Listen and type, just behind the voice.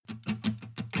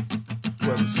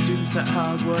Well, the students at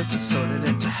Hogwarts are sorted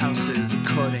into houses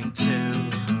according to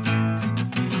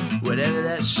whatever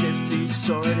that shifty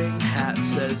sorting hat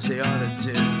says they ought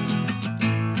to do.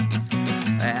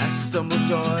 I asked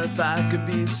Dumbledore if I could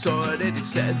be sorted. He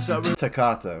said sorry,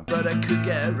 Takato. but I could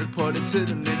get reported to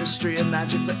the Ministry of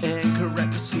Magic for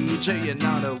incorrect procedure. You're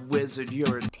not a wizard,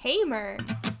 you're a Tamer.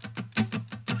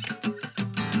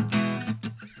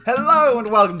 Hello and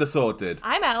welcome to Sorted.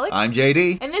 I'm Alex. I'm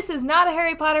JD. And this is not a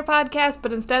Harry Potter podcast,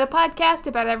 but instead a podcast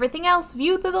about everything else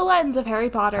viewed through the lens of Harry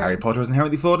Potter. Harry Potter is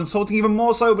inherently flawed and sorting even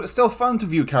more so, but it's still fun to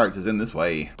view characters in this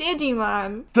way.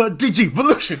 Digimon. The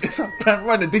Digivolution is up and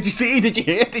running. Did you see? Did you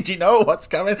hear? Did you know what's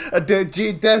coming? A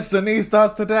Destiny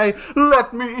starts today.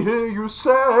 Let me hear you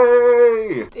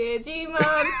say.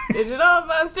 Digimon. Digital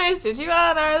Monsters.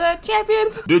 Digimon are the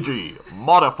champions.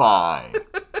 Modify.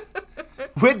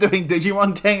 We're doing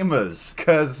Digimon Tamers,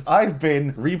 because I've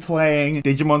been replaying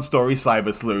Digimon Story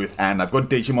Cyber Sleuth, and I've got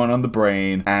Digimon on the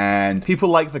brain, and people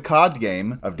like the card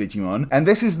game of Digimon, and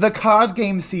this is the card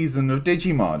game season of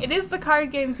Digimon. It is the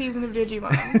card game season of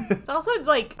Digimon. It's also,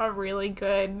 like, a really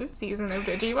good season of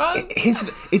Digimon.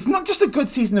 It's not just a good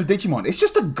season of Digimon, it's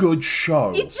just a good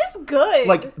show. It's just good.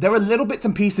 Like, there are little bits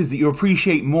and pieces that you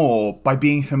appreciate more by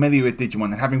being familiar with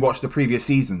Digimon and having watched the previous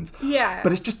seasons. Yeah.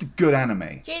 But it's just a good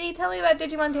anime. JD, tell me about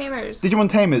Digimon Tamers. Digimon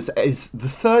Tamers is the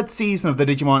third season of the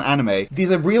Digimon anime.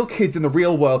 These are real kids in the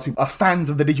real world who are fans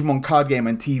of the Digimon card game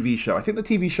and TV show. I think the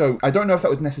TV show, I don't know if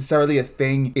that was necessarily a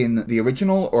thing in the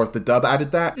original or if the dub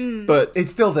added that, but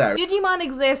it's still there. Digimon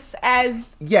exists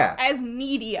as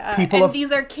media,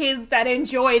 these are kids that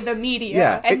enjoy the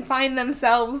media and find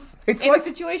themselves in a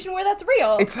situation where that's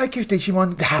real. It's like if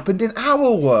Digimon happened in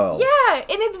our world. Yeah, and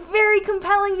it's very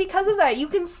compelling because of that. You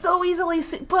can so easily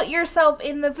put yourself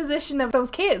in the position of those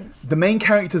kids. The main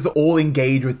characters all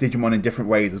engage with Digimon in different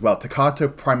ways as well.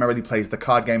 Takato primarily plays the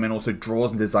card game and also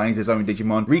draws and designs his own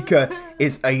Digimon. Rika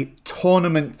is a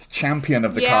tournament champion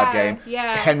of the card game.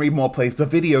 Yeah. Henry Moore plays the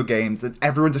video games, and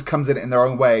everyone just comes in their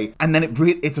own way. And then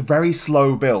it's a very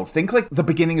slow build. Think like the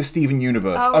beginning of Steven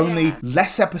Universe. Only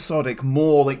less episodic,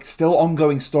 more like still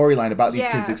ongoing storyline about these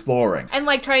kids exploring. And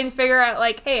like trying to figure out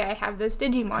like, hey, I have this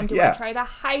Digimon. Do I try to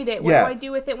hide it? What do I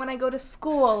do with it when I go to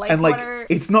school? And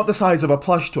it's not the size of a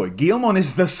plush toy. Guilmon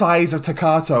is the size of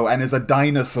Takato and is a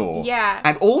dinosaur. Yeah.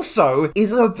 And also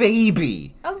is a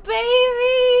baby. A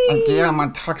baby! And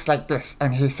Guilmon talks like this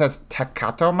and he says,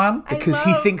 Takato man? Because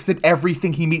he thinks that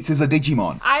everything he meets is a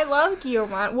Digimon. I love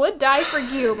Guilmon. Would die for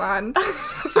Guilmon.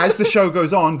 As the show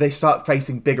goes on, they start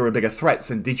facing bigger and bigger threats,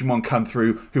 and Digimon come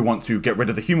through who want to get rid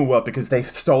of the human world because they've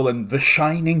stolen the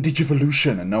Shining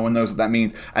Digivolution, and no one knows what that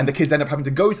means. And the kids end up having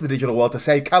to go to the digital world to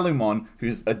save Kalumon,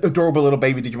 who's an adorable little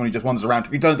baby Digimon who just wanders around,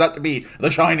 who turns out to be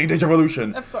the Shining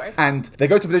Digivolution. Of course. And they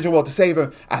go to the digital world to save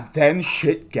her, and then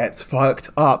shit gets fucked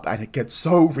up, and it gets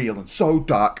so real and so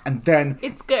dark, and then...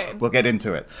 It's good. We'll get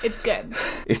into it. It's good.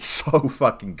 It's so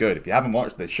fucking good. If you haven't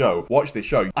watched this show, watch this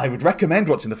show. I would recommend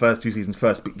watching the first two seasons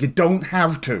first, but you don't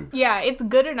have to. Yeah, it's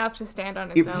good enough to stand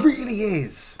on its own. It really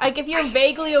is. Like, if you're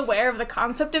vaguely aware of the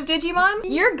concept of Digimon,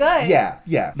 you're good. Yeah.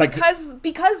 Like,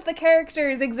 because the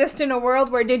characters exist in a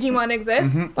world where Digimon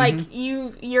exists,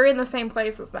 you're in the same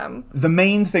place as them. The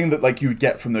main thing that, like, you would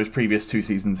get from those previous two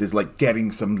seasons is, like,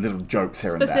 getting some little jokes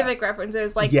here and there. Specific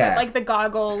references, like the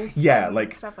goggles. Yeah,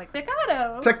 like... Stuff like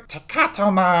Takato.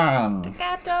 Takato man!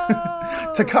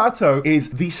 Takato! Takato is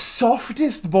the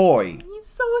softest boy. He's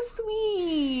so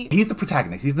sweet. He's the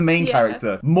protagonist. He's the main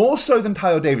character. More so than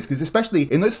Tyler Davis, because especially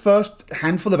in those first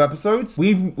handful of episodes,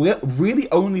 we're really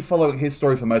only following his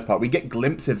story for the most part. We get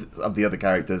glimpses of the other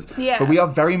characters, but we are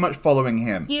very much following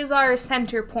him. He is our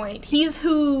center point. He's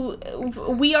who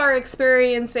we are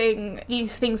experiencing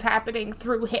these things happening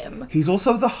through him. He's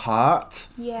also the heart.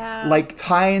 Yeah. Like,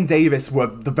 Ty and Davis were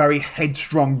the very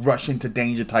headstrong rush into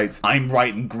danger types. I'm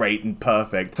right and great and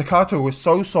perfect. Takato was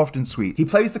so soft and sweet. He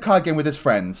plays the card game with his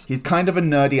friends. He's kind of a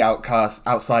nerdy outcast,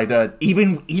 outsider.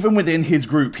 Even within his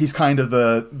group, he's kind of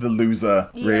the loser,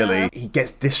 really. He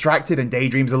gets distracted and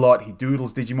daydreams a lot. He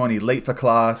doodles Digimon. He's late for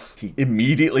class. He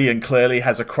immediately and clearly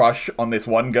has a crush on this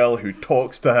one girl who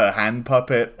talks to her hand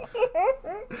puppet.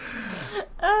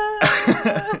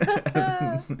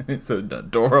 It's an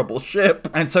adorable ship.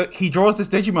 And so he draws this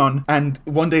Digimon and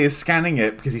one day is scanning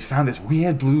it because he's found this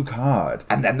weird blue card.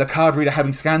 And then the card reader,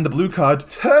 having scanned the blue card,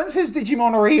 turns his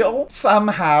Digimon real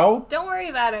somehow. Don't worry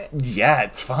about it. Yeah,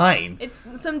 it's fine. It's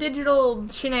some digital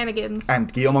shenanigans.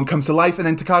 And Guilmon comes to life, and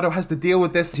then Takato has to deal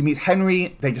with this. He meets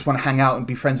Henry. They just want to hang out and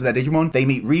be friends with their Digimon. They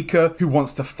meet Rika, who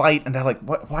wants to fight, and they're like,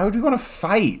 why would we want to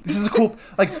fight? This is a cool...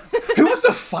 Like, who wants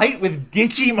to fight with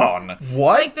Digimon?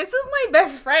 What? Like, this is my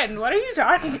best friend. What are you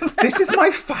talking This is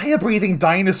my fire-breathing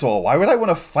dinosaur. Why would I want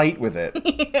to fight with it?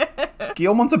 Yeah.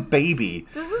 Guilmone's a baby.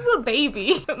 This is a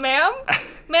baby. Ma'am?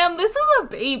 Ma'am, this is a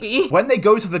baby. When they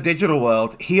go to the digital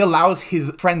world, he allows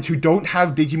his friends who don't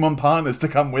have Digimon partners to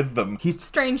come with them.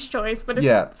 Strange choice, but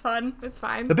it's fun. It's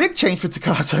fine. The big change for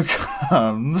Takato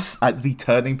comes at the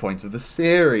turning point of the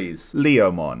series.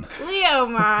 Leomon.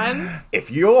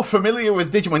 If you're familiar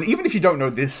with Digimon, even if you don't know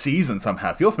this season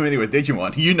somehow, if you're familiar with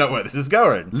Digimon, you know where this is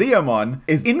going. Leomon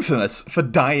is infamous for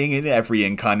dying in every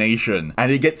incarnation,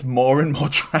 and it gets more and more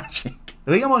tragic.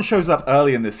 Leomon shows up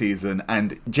early in the season,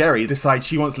 and Jerry decides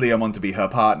she wants Leomon to be her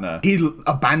partner. He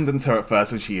abandons her at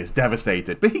first, and she is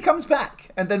devastated. But he comes back,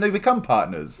 and then they become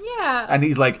partners. Yeah. And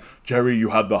he's like, Jerry, you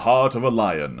have the heart of a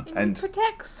lion. And he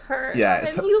protects her. Yeah.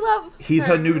 And he loves her. He's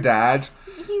her new dad.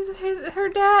 He's her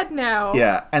dad now.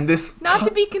 Yeah, and this... Not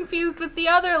to be confused with the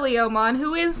other Leomon,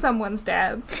 who is someone's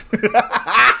dad.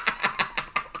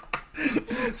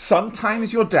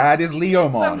 Sometimes your dad is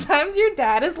Leomon. Sometimes your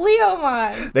dad is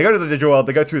Leomon. They go to the digital world,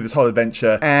 they go through this whole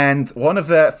adventure, and one of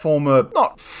their former,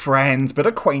 not friends, but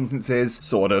acquaintances,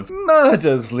 sort of,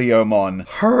 murders Leomon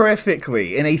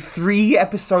horrifically in a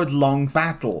 3-episode-long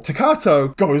battle.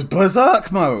 Takato goes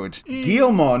berserk mode.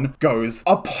 Guilmon goes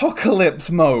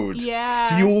apocalypse mode.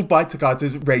 Yeah. Fueled by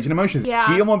Takato's rage and emotions. Yeah.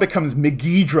 Guilmon becomes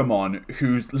Megidramon,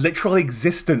 whose literal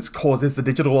existence causes the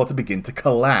digital world to begin to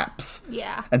collapse.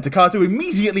 Yeah. And Takato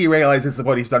immediately realizes that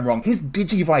what he's done wrong. His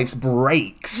Digivice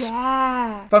breaks.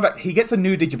 Yeah. Fun fact, he gets a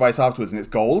new Digivice afterwards and it's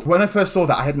gold. When I first saw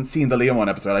that, I hadn't seen the Leomon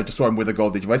episode. I just saw him with a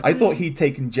gold Digivice. I thought he'd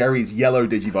taken Jerry's yellow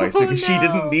Digivice because she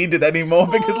didn't need it anymore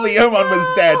because Leomon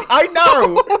was dead. I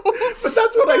know! But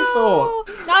that's what I thought.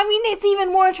 No, I mean, it's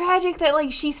even more tragic that,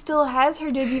 like, she still has her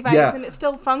Digivice and it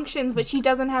still functions, but she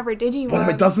doesn't have her Digimon. Well, if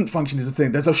it doesn't function is the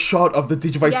thing. There's a shot of the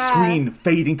Digivice screen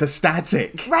fading to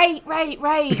static. Right.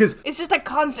 Because it's just a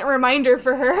constant reminder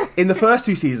for her. In the first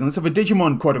 2 seasons, if a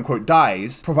Digimon quote-unquote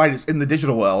dies, provided it's in the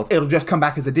digital world, it'll just come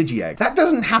back as a Digi-Egg. That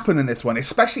doesn't happen in this one,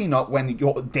 especially not when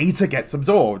your data gets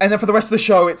absorbed. And then for the rest of the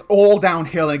show, it's all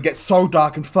downhill and it gets so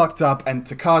dark and fucked up, and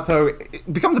Takato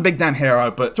becomes a big damn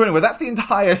hero. But so anyway, that's the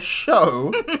entire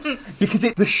show. Because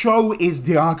the show is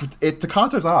the arc, it's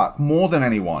Takato's arc more than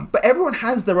anyone. But everyone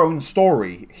has their own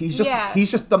story. He's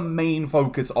just the main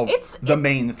focus of the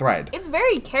main thread. It's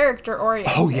very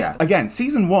character-oriented. Oh yeah. Again,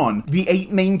 season 1, the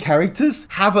 8 main characters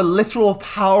have a literal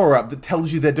power-up that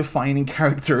tells you their defining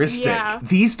characteristic. Yeah.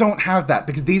 These don't have that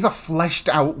because these are fleshed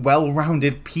out,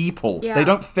 well-rounded people. Yeah. They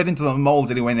don't fit into the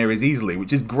molds anywhere near as easily,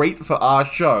 which is great for our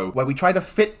show, where we try to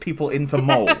fit people into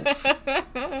molds.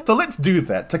 So let's do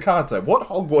that. Takato, what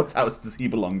Hogwarts house does he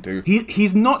belong to?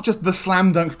 He's not just the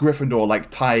slam dunk Gryffindor like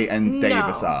Ty and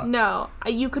Davis are. No,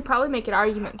 you could probably make an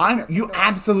argument. You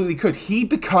absolutely could.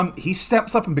 He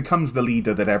steps up and becomes the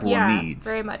leader that everyone needs.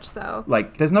 Very much so.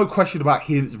 Like, there's no question about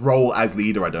his role as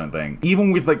leader, I don't think.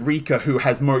 Even with, like, Rika, who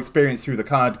has more experience through the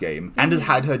card game and has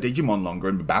had her Digimon longer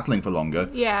and been battling for longer.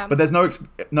 Yeah. But there's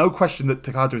no question that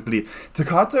Takato is the leader.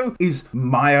 Takato is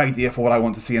my idea for what I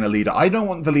want to see in a leader. I don't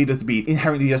want the leader to be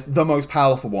inherently just the most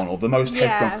powerful one or the most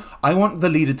headstrong. I want the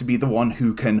leader to be the one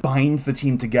who can bind the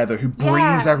team together, who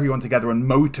brings everyone together and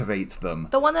motivates them.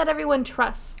 The one that everyone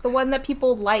trusts. The one that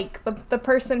people like. The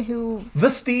person who... The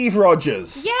Steve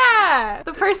Rogers. Yeah!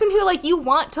 The person who, like, you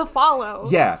want to follow.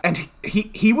 Yeah, and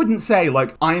he wouldn't say,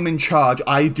 like, I'm in charge,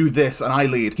 I do this, and I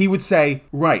lead. He would say,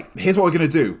 right, here's what we're going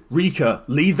to do. Rika,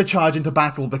 lead the charge into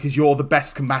battle because you're the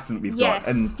best combatant we've got.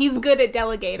 And he's good at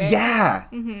delegating. Yeah.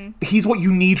 Mm-hmm. He's what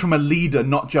you need from a leader,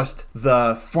 not just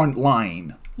the front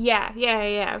line.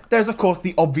 Yeah. There's, of course,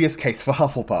 the obvious case for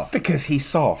Hufflepuff, because he's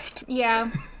soft. Yeah.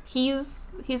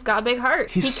 He's got a big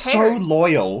heart. He's so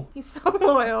loyal.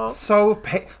 So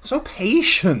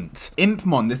patient.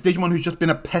 Impmon, this Digimon who's just been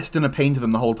a pest and a pain to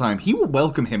them the whole time, he will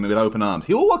welcome him with open arms.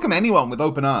 He will welcome anyone with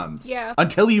open arms. Yeah.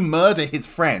 Until you murder his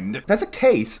friend. There's a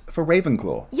case for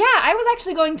Ravenclaw. Yeah, I was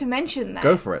actually going to mention that.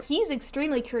 Go for it. He's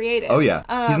extremely creative. Oh yeah.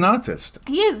 He's an artist.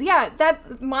 He is, yeah.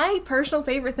 My personal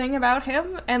favorite thing about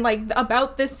him and, like,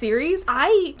 about this series,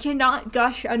 I cannot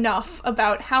gush enough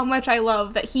about how much I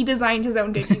love that he designed his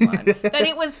own Digimon. That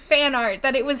it was fan art,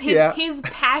 that it was his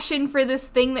passion for this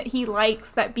thing that he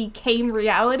likes that became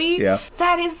reality. Yeah.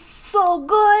 That is so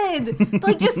good.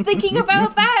 Like, just thinking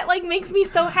about that, like, makes me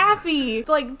so happy.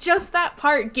 Like, just that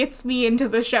part gets me into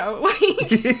the show.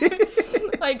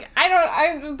 Like, Like,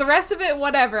 the rest of it,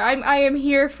 whatever. I am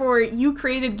here for you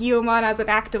created Guilmon as an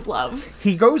act of love.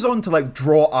 He goes on to, like,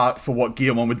 draw art for what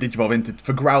Guilmon would digivolve into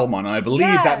for Growlmon, and I believe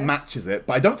that matches it,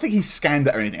 but I don't think he scanned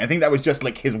it or anything. I think that was just,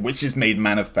 like, his wishes made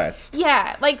manifest.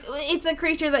 Yeah, like, it's a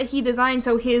creature that he designed,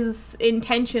 so his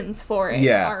intentions for it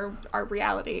are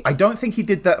reality. I don't think he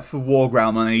did that for War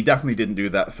Growlmon, and he definitely didn't do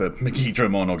that for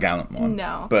Megidramon or Gallantmon.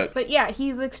 No. But yeah,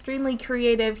 he's extremely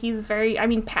creative. He's very,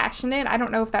 passionate. I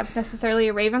don't know if that's necessarily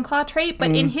a Ravenclaw trait,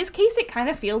 but in his case, it kind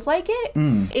of feels like it.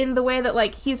 In the way that,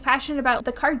 like, he's passionate about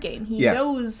the card game. He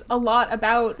knows a lot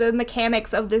about the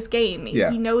mechanics of this game.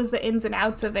 He knows the ins and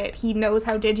outs of it. He knows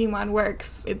how Digimon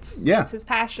works. It's his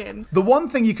passion. The one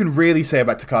thing you can really say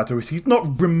about Takato is he's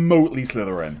not remotely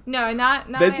Slytherin. No,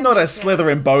 not There's not a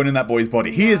Slytherin bone in that boy's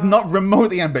body. He is not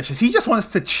remotely ambitious. He just wants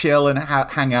to chill and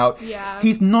hang out. Yeah.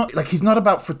 He's not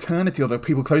about fraternity or the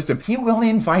people close to him. He will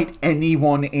invite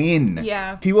anyone in.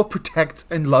 Yeah. He will protect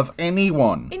and love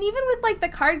anyone. And even with, like, the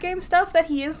card game stuff that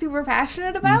he is super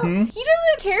passionate about, he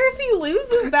doesn't care if he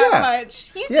loses that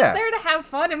much. He's just there to have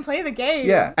fun and play the game.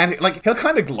 Yeah. And, like, he'll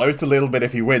kind of gloat a little bit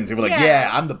if he wins. He'll be like,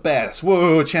 I'm the best.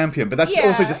 Whoa, champion. But that's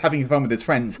also just having fun with his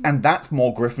friends. And that's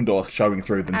more Gryffindor showing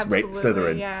through than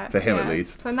Slytherin. For him, at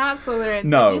least. So not Slytherin.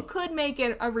 No. You could make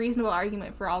it a reasonable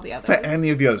argument for all the others. For any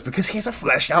of the others, because he's a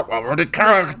fleshed out, well-rounded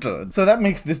character. So that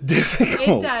makes this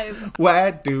difficult. It does.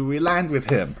 Where do we land with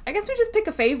him? I guess we just pick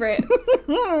a favorite.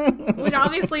 Which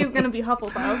obviously is going to be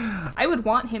Hufflepuff. I would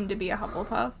want him to be a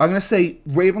Hufflepuff. I'm going to say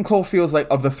Ravenclaw feels like,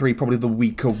 of the three, probably the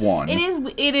weaker one. It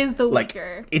is the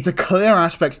weaker. It's a clear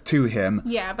aspect to him.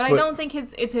 Yeah, but I don't think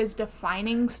it's his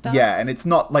defining stuff. Yeah, and it's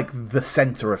not, like, the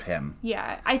center of him.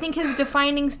 Yeah, I think his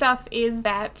defining stuff is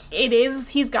that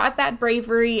he's got that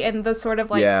bravery and the sort of,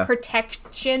 like,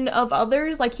 protection of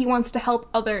others. Like, he wants to help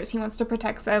others. He wants to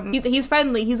protect them. He's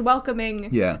friendly. He's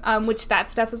welcoming. Yeah. Which that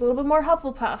stuff is a little bit more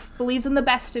Hufflepuff. Believes in the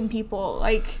best in people.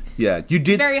 Like, yeah, you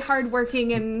did. Very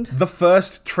hardworking and... The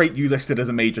first trait you listed as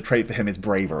a major trait for him is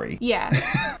bravery. Yeah.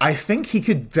 I think he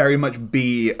could very much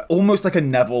be almost like a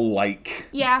Neville-like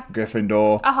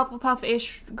Gryffindor. A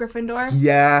Hufflepuff-ish Gryffindor.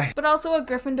 Yeah. But also a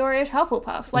Gryffindor-ish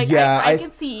Hufflepuff. Like, I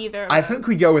could see either of I those. think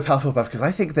we go with Hufflepuff because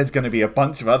I think there's going to be a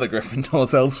bunch of other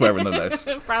Gryffindors elsewhere in the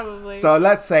list. Probably. So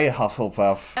let's say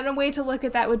Hufflepuff. And a way to look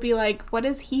at that would be like, what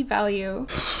does he value?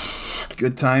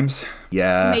 Good times.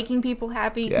 Yeah. Making people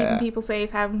happy, keeping people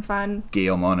safe, having fun.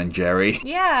 Guilmon and Jerry.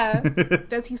 Yeah.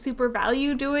 Does he super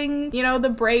value doing, the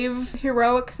brave,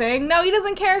 heroic thing? No, he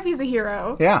doesn't care if he's a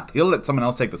hero. Yeah. He'll let someone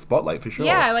else take the spotlight for sure.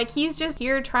 Yeah, like he's just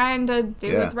here trying to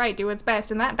do what's right, do what's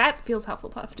best. And that feels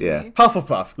Hufflepuff to me.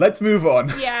 Hufflepuff. Let's move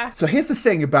on. Yeah. So here's the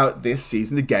thing about this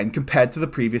season, again, compared to the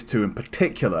previous two in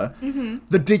particular.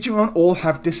 The Digimon all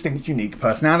have distinct, unique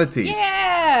personalities.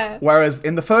 Yeah. Whereas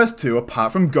in the first two,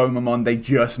 apart from Gomamon, they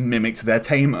just mimicked their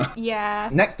tamer. Yeah.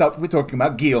 Next up, we're talking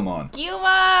about Guilmon.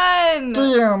 Guilmon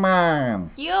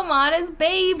is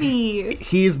baby.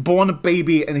 He is born a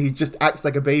baby and he just acts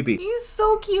like a baby. He's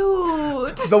so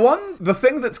cute. The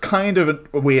thing that's kind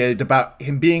of weird about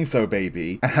him being so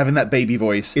baby and having that baby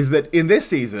voice is that in this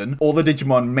season, all the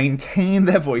Digimon maintain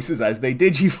their voices as they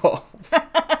digivolve.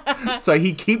 So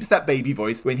he keeps that baby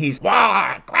voice when he's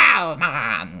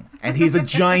Growlmon, and he's a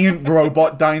giant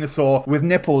robot dinosaur with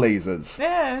nipple lasers.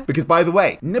 Yeah. Because, by the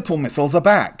way, nipple missiles are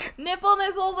back. Nipple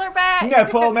missiles are back.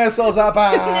 Nipple missiles are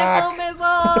back. Nipple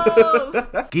missiles.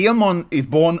 Guilmon is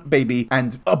born baby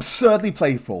and absurdly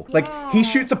playful. Like, he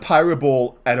shoots a pyro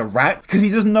ball at a rat because he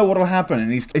doesn't know what will happen.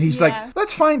 And he's like,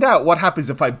 let's find out what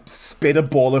happens if I spit a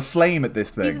ball of flame at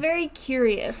this thing. He's very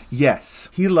curious. Yes.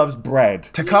 He loves bread.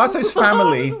 Takato's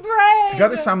family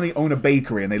own a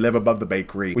bakery and they live above the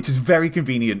bakery, which is very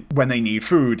convenient when they need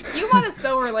food. Guilmon is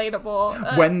so relatable.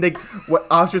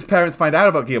 After his parents find out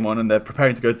about Guilmon and they're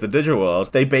preparing to go to the digital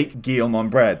world, they bake Guilmon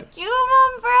bread.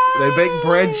 Guilmon bread! They bake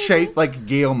bread shaped like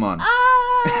Guilmon.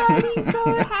 He's so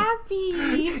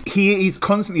happy. He's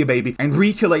constantly a baby, and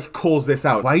Rika calls this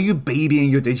out. Why are you babying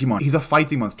your Digimon? He's a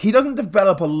fighting monster. He doesn't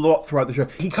develop a lot throughout the show.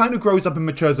 He kind of grows up and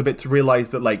matures a bit to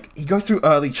realize that he goes through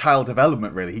early child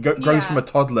development. Really, he grows from a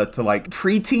toddler to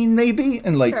preteen maybe,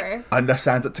 and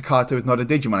understands that Takato is not a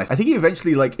Digimon. I think he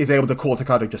eventually is able to call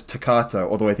Takato just Takato,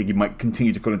 although I think he might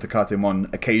continue to call him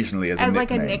Takatomon occasionally as a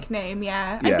nickname. A nickname.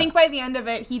 Yeah. I think by the end of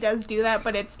it he does do that,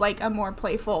 but it's a more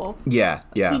playful. Yeah.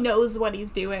 He knows what he's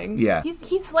he's doing. Yeah.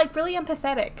 He's like really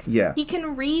empathetic. Yeah. He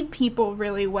can read people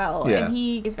really well, Yeah. and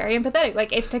he is very empathetic.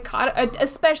 Like if Takato,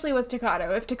 especially with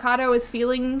Takato, if Takato is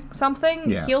feeling something,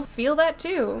 Yeah. he'll feel that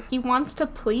too. He wants to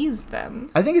please them.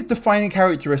 I think his defining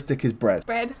characteristic is bread.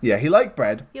 Bread. Yeah, he liked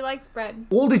bread. He likes bread.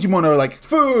 All Digimon are like,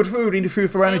 food, eat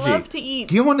food for They energy. love to eat.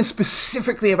 Guilmon is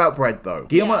specifically about bread, though.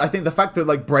 Guilmon, Yeah. I think the fact that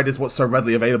like bread is what's so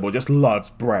readily available, just loves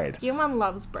bread, Guilmon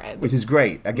loves bread. which is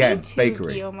great. Again, Me too,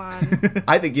 bakery. Guilmon.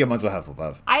 I think Guilmon's a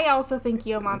Hufflepuff. I also think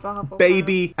Guilmon's a Hufflepuff.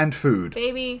 Baby and food.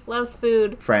 Baby loves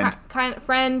food. Friend.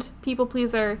 Friend. People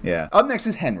pleaser. Yeah. Up next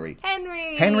is Henry.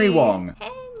 Henry. Henry Wong.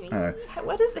 Henry.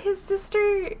 What is his sister?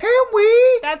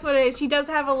 Henry. That's what it is. She does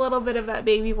have a little bit of that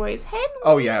baby voice. Henry.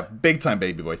 Oh yeah, big time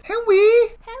baby voice. Henry.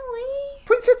 Henry.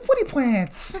 Princess Woody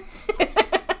Plants.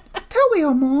 Tell me,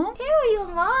 your mom. Tell your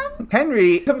mom.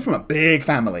 Henry comes from a big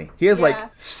family. He has Yeah.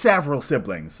 like several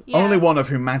siblings. Yeah. Only one of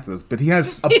whom matters, but he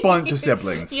has a bunch of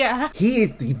siblings. Yeah. He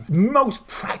is the most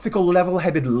practical,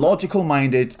 level-headed,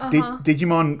 logical-minded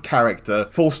Digimon character.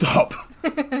 Full stop.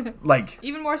 Like,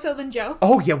 Even more so than Joe.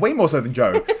 oh yeah, way more so than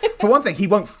Joe. For one thing, he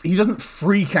doesn't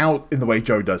freak out in the way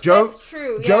Joe does. Joe, That's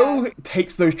true, yeah. Joe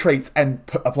takes those traits and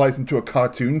applies them to a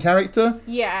cartoon character.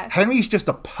 Yeah. Henry's just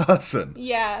a person.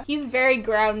 Yeah. He's very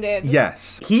grounded.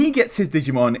 Yes. He gets his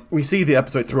Digimon, we see the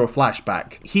episode through a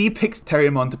flashback. He picks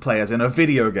Terriermon to play as in a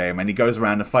video game, and he goes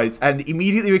around and fights, and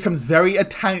immediately becomes very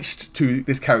attached to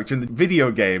this character in the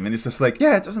video game, and it's just like,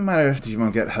 yeah, it doesn't matter if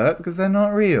Digimon get hurt, because they're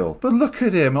not real. But look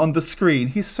at him on the screen,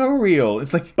 he's so real.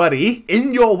 It's like, buddy,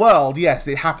 in your world, yes,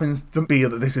 it happens to be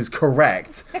that this is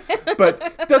correct,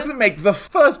 but doesn't make the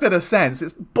first bit of sense.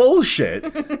 It's bullshit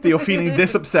that you're feeling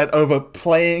this upset over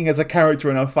playing as a character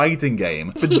in a fighting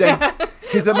game. But then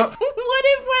his What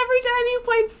if every time you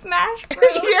played Smash Bros,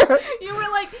 Yeah. you were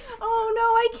like, oh no,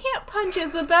 I can't punch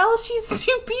Isabelle. She's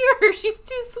too pure. She's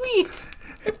too sweet.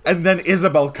 and then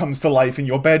Isabel comes to life in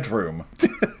your bedroom.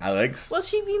 Alex. Will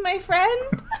she be my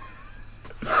friend?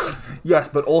 Yes,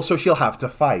 but also she'll have to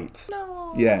fight.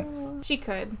 No. Yeah. She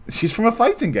could. She's from a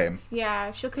fighting game.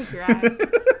 Yeah, she'll kick your ass.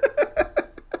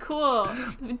 Cool.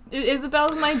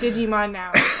 Isabel's my Digimon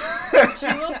now. She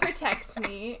will protect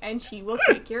me, and she will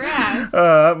kick your ass.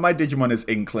 My Digimon is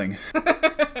Inkling.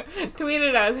 Tweet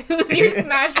at us. Who's your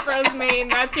Smash Bros main?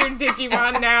 That's your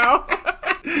Digimon now.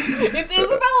 It's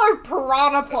Isabel or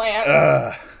Piranha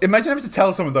Plant. Imagine having to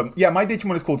tell some of them, yeah, my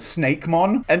Digimon is called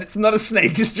Snakemon, and it's not a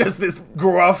snake, it's just this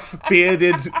gruff,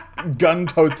 bearded,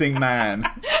 gun-toting man.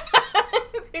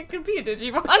 It could be a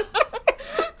Digimon.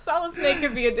 Solid Snake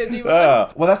could be a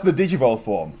Digimon. Well, that's the Digiroll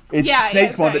form. It's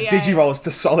Snakemon that Digirolls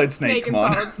to Solid Snake and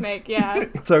Snakemon. Solid Snake, yeah.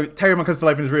 So Terriermon comes to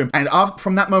life in his room, and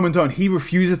from that moment on, he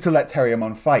refuses to let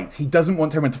Terriermon fight. He doesn't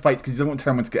want Terriermon to fight because he doesn't want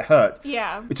Terriermon to get hurt.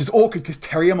 Yeah. Which is awkward because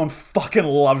Terriermon fucking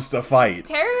loves to fight.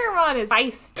 Terriermon is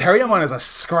feisty. Terriermon is a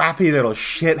scrappy little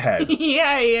shithead.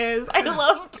 Yeah, he is. I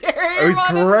love Terriermon. Oh,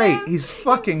 he's great. in this. He's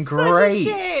fucking He's such a great.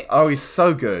 shit. Oh, he's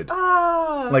so good.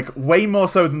 Like, way more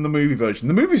so than the movie version.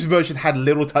 The movie version had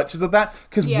little touches of that,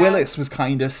 because Yeah. Willis was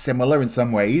kind of similar in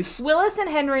some ways. Willis and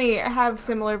Henry have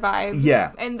similar vibes.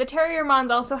 Yeah. And the Terriermons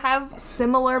also have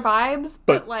similar vibes,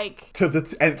 but like, To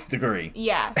the nth degree.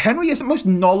 yeah. Henry is the most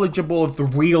knowledgeable of the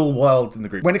real world in the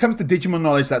group. When it comes to Digimon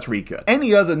knowledge, that's Rika.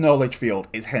 Any other knowledge field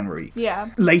is Henry. Yeah.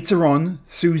 Later on,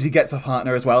 Susie gets a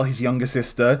partner as well, his younger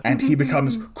sister, and he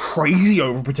becomes crazy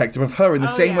overprotective of her in the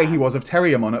same way yeah. he was of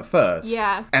Terriermon at first.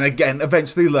 Yeah. And again,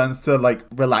 eventually learns to, like,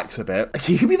 relax a bit.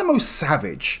 He can be the most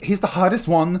savage. He's the hardest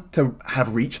one to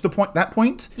have reached that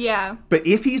point. Yeah. But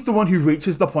if he's the one who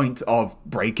reaches the point of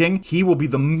breaking, he will be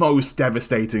the most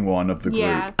devastating one of the group.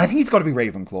 Yeah. I think he's got to be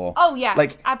Ravenclaw. Oh, yeah.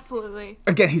 Like, absolutely.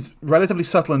 again, he's relatively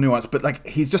subtle and nuanced, but like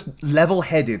he's just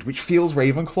level-headed, which feels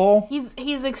Ravenclaw.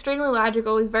 He's extremely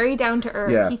logical. He's very down to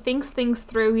earth. Yeah. He thinks things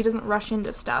through. He doesn't rush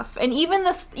into stuff. And even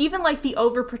like the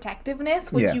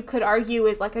overprotectiveness, which Yeah. you could argue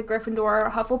is like a Gryffindor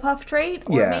or Hufflepuff trait,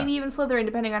 or Yeah. maybe even Slytherin,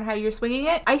 depending on how you're swinging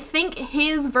it. I think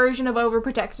his version of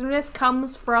overprotectiveness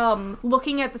comes from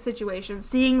looking at the situation,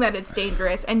 seeing that it's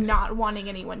dangerous, and not wanting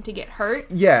anyone to get hurt.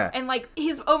 Yeah. And like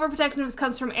his overprotectiveness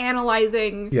comes from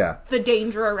analyzing Yeah. the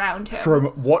danger around him.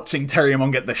 From watching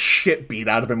Terriermon get the shit beat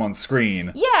out of him on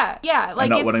screen. Yeah. Like And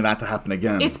not it's, wanting that to happen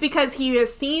again. It's because he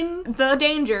has seen the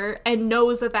danger and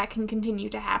knows that can continue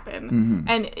to happen. Mm-hmm.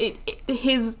 And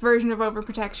his version of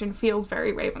overprotection feels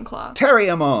very Ravenclaw.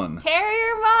 Terriermon!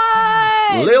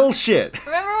 Terriermon! Lil shit!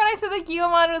 Remember when I said that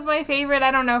Guilmon was my favorite?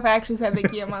 I don't know if I actually said that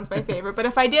Guilmon's my favorite, but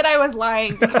if I did, I was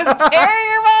lying because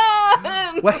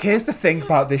Terriermon! Well, here's the thing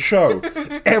about this show.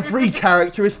 Every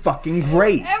character is fucking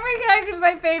great. Every character's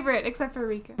my favorite, except for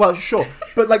Rika. Well, sure.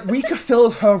 But, like, Rika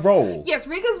fills her role. Yes,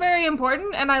 Rika's very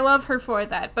important, and I love her for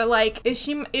that. But, like, is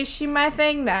she my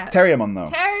thing? Nah. Terriermon, though.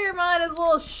 Terriermon is a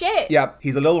little shit. Yeah,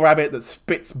 he's a little rabbit that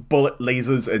spits bullet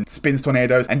lasers and spins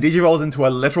tornadoes and digivolves into a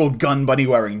literal gun bunny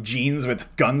wearing jeans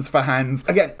with guns for hands.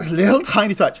 Again, little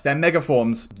tiny touch. Their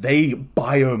megaforms, they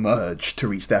biomerge to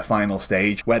reach their final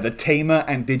stage, where the Tamer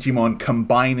and Digimon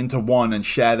combine into one and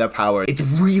share their power. It's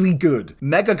really good.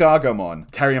 Mega Gargomon,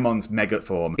 Terriermon's mega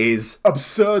form, is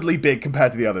absurdly big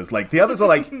compared to the others. Like, the others are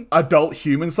like adult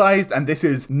human-sized, and this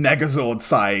is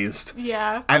Megazord-sized.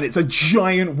 Yeah. And it's a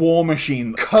giant war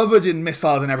machine covered in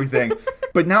missiles and everything.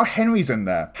 But now Henry's in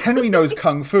there. Henry knows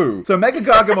Kung Fu. So Mega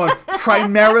Gargomon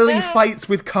primarily fights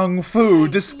with Kung Fu,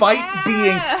 despite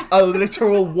being a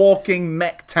literal walking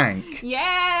mech tank.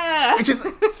 Yeah. Which is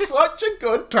such a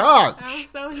good touch. I'm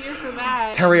so here for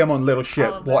that. Terriermon, little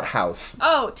shit. What house?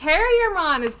 Oh,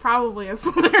 Terriermon is probably a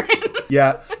Slytherin.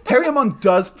 Yeah. Terriermon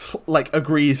does,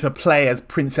 agree to play as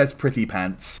Princess Pretty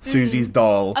Pants, Susie's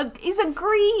doll. He's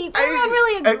agreed. Terriermon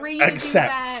really agreed to do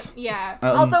accepts. that. Yeah.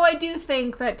 Although I do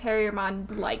think that Terriermon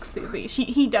likes Susie.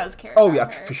 He does care Oh,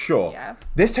 about yeah, her. for sure. Yeah.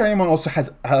 This Terriermon also has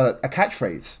a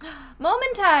catchphrase.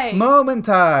 Momentai.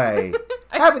 Momentai.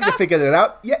 Haven't you figured it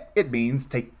out? Yeah, it means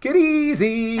take it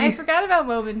easy. I forgot about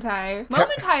Momentai.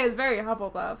 Momentai is very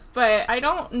Hufflepuff, but I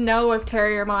don't know if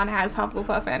Terriermon has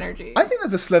Hufflepuff energy. I think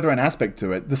there's a Slytherin aspect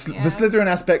to it. The Slytherin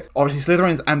aspect, obviously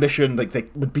Slytherin's ambition, like, they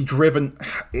would be driven...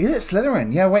 Is it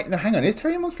Slytherin? Yeah, wait, no, hang on. Is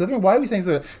Terriermon Slytherin? Why are we saying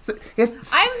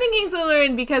Slytherin? I'm thinking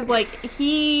Slytherin because, like,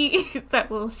 it's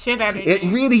that little shit energy. It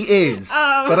really is.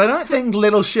 But I don't think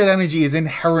little shit energy is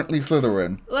inherently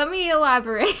Slytherin. Let me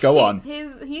elaborate. Go on.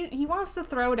 He wants to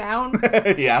throw down.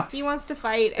 Yeah. He wants to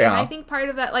fight. And I think part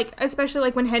of that, like, especially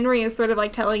like when Henry is sort of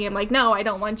like telling him, like, no, I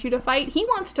don't want you to fight. He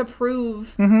wants to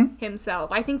prove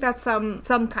himself. I think that's some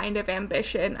kind of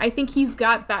ambition. I think he's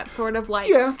got that sort of like,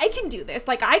 I can do this.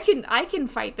 Like, I can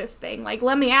fight this thing. Like,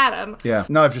 let me at him. Yeah.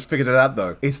 No, I've just figured it out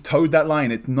though. It's towed that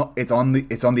line. It's on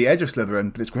the edge of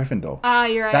Slytherin, but it's Gryffindor.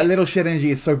 You're right. That little shit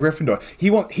energy is so Gryffindor.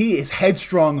 He is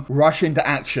headstrong, rush into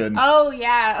action. Oh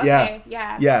yeah. Okay.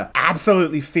 Yeah. Yeah.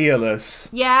 Absolutely fearless.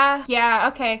 Yeah.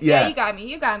 Okay. Yeah. You got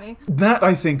me. That,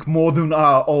 I think, more than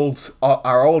our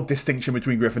old distinction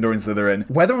between Gryffindor and Slytherin,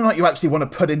 whether or not you actually want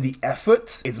to put in the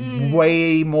effort is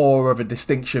way more of a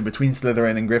distinction between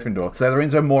Slytherin and Gryffindor.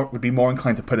 Slytherins would be more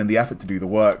inclined to put in the effort to do the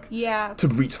work. Yeah. To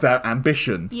reach their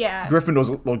ambition. Yeah.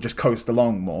 Gryffindors will just coast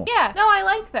along more. Yeah. No, I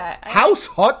like that. House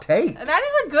hot take. That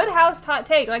is a good house hot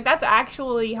take. Like, that's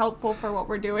actually helpful for what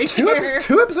we're doing here.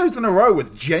 Two episodes in a row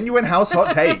with genuine house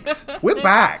hot takes. We're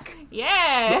back.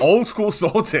 Yeah. Old school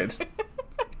sorted.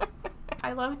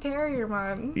 I love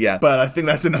Terriermon. Yeah, but I think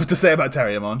that's enough to say about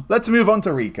Terriermon. Let's move on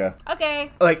to Rika.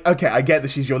 Okay. Like, okay, I get that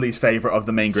she's your least favorite of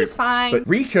the main group. She's fine. But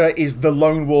Rika is the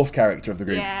lone wolf character of the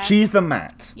group. Yeah. She's the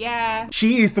Matt. Yeah.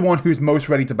 She is the one who's most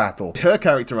ready to battle. Her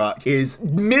character arc is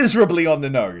miserably on the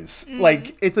nose.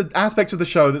 Like, it's an aspect of the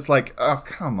show that's like, oh,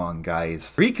 come on,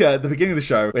 guys. Rika, at the beginning of the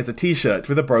show, wears a t-shirt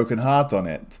with a broken heart on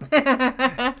it.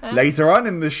 Later on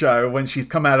in the show, when she's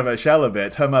come out of her shell a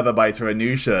bit, her mother buys her a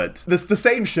new shirt. It's the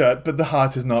same shirt, but the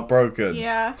heart is not broken.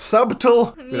 Yeah.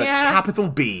 Subtle with a capital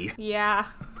B. Yeah.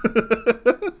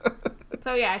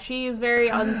 So yeah, she's very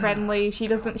unfriendly. She's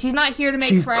not here to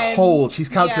make friends. She's cold. She's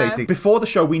calculating. Yeah. Before the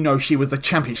show, we know she was the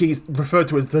champion. She's referred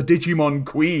to as the Digimon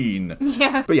Queen.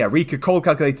 Yeah. But yeah, Rika, cold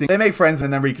calculating. They make friends,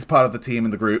 and then Rika's part of the team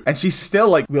and the group. And she's still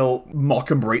like, will mock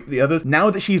and berate the others.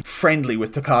 Now that she's friendly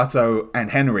with Takato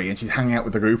and Henry, and she's hanging out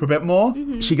with the group a bit more,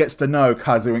 she gets to know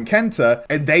Kazu and Kenta,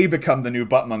 and they become the new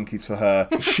butt monkeys for her.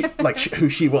 Who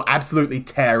she will absolutely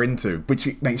tear into. Which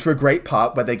makes for a great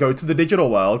part where they go to the digital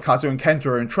world. Kazu and Kenta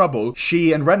are in trouble.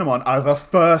 She and Renamon are the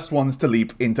first ones to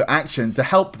leap into action to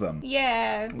help them.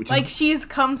 Yeah. She's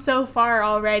come so far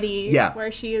already. Yeah.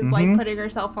 Where she is like putting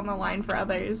herself on the line for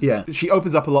others. Yeah. She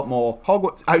opens up a lot more.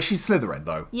 Hogwarts. Oh, she's Slytherin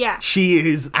though. Yeah. She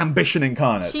is ambition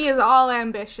incarnate. She is all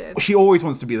ambition. She always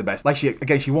wants to be the best. Like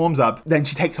she warms up, then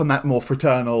she takes on that more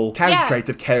fraternal character trait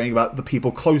of caring about the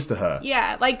people close to her.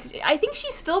 Yeah. Like, I think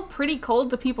she's still pretty cold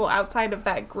to people outside of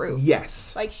that group.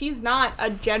 Yes. Like, she's not a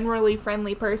generally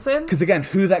friendly person. Because again,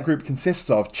 who that group consists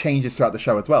of changes throughout the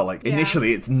show as well. Like,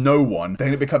 initially it's no one,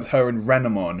 then it becomes her and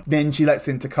Renamon, then she lets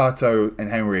in Takato and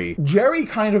Henry. Jerry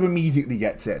kind of immediately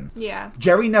gets in. Yeah.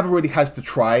 Jerry never really has to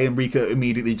try, and Rika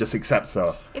immediately just accepts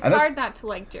her. It's hard not to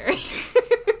like Jerry.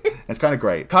 It's kind of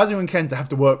great. Kazuo and Kenta have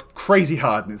to work crazy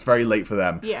hard, and it's very late for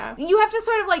them. Yeah. You have to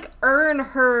sort of, like, earn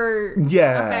her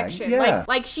affection. Yeah.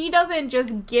 Like, she doesn't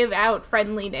just give out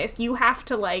friendliness. You have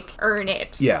to, like, earn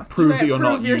it. Yeah, prove that you're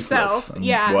not prove yourself. useless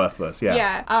and worthless. Yeah.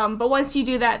 Yeah. But once you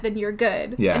do that, then you're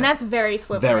good. Yeah. And that's very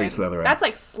Slytherin. Very Slytherin. That's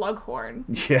like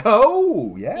Slughorn. Yeah.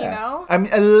 Oh, yeah. You know? I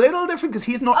mean, a little different because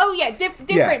he's not... Oh, yeah,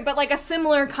 different, but like a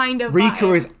similar kind of Rika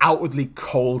vibe. is outwardly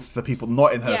cold to the people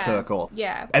not in her circle.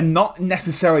 Yeah. And not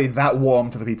necessarily that warm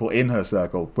to the people in her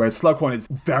circle. Whereas Slughorn is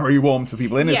very warm to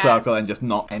people in his circle and just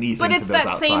not anything but to it's those that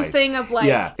outside. same thing of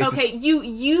like, okay,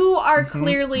 you are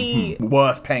clearly...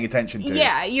 worth paying attention to.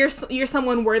 Yeah, you're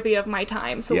someone worthy of my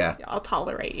time, so I'll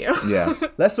tolerate you. Yeah.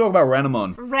 Let's talk about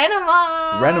Renamon.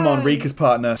 Renamon, Rika's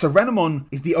partner. So Renamon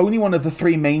is the only one of the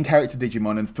three main character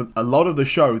Digimon, and for a lot of the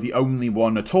show, the only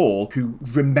one at all who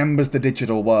remembers the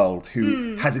digital world,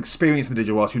 who has experienced the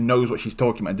digital world, who knows what she's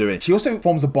talking about doing. She also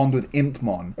forms a bond with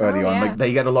Impmon early on. Yeah. Like,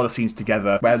 they get a lot of scenes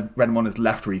together where Renamon has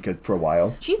left Rika for a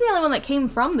while. She's the only one that came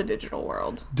from the digital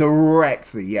world.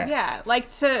 Directly, yes. Yeah, like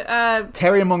to...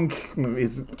 Terriermon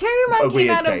is Terriermon came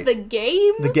out of the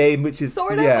game. The game, which is...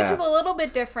 Sort of, which is a little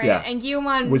bit different. Yeah. And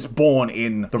Gyumon... was born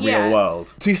in the real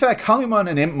world. To be fair, Kalumon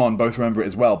and Impmon both remember it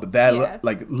as well, but they're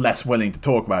like less willing to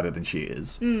talk about it than she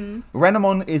is.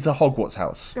 Renamon is a Hogwarts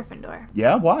house. Gryffindor.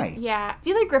 Yeah, why? Yeah. It's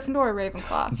either Gryffindor or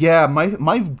Ravenclaw. Yeah,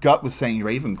 my gut was saying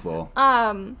Ravenclaw.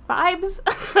 Vibes.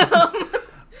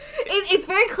 It's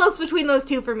very close between those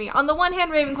two for me. On the one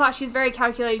hand, Ravenclaw, she's very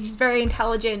calculated, she's very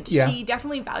intelligent. Yeah. She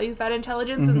definitely values that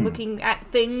intelligence and looking at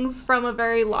things from a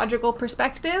very logical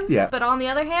perspective. Yeah. But on the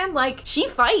other hand, like, she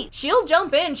fights. She'll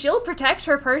jump in. She'll protect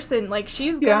her person. Like,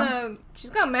 she's gonna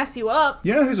mess you up.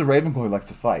 You know who's a Ravenclaw who likes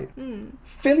to fight?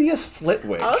 Phileas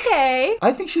Flitwick. Okay.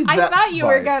 I think she's I that thought you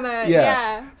were vibe. gonna,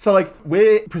 yeah. So, like,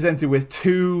 we're presented with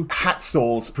two hat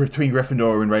stalls between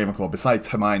Gryffindor and Ravenclaw, besides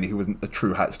Hermione, who wasn't a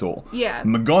true hat stall. Yeah.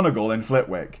 McGonagall and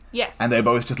Flitwick. Yes. And they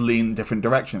both just lean in different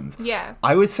directions. Yeah.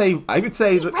 I would say that...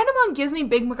 Renamon gives me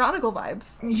big McGonagall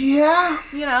vibes. Yeah.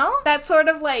 You know? That's sort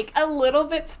of like a little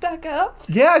bit stuck up.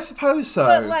 Yeah, I suppose so.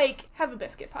 But like, have a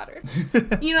biscuit, Potter.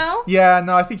 You know? Yeah,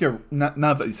 no, I think you're...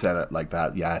 Now that you said it like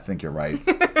that, yeah, I think you're right.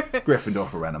 Gryffindor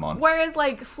for Renamon. Whereas,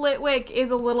 like, Flitwick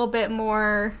is a little bit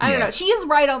more... I don't know. She is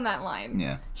right on that line.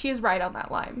 Yeah. She is right on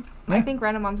that line. Yeah. I think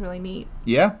Renamon's really neat.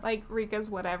 Yeah? Like, Rika's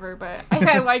whatever, but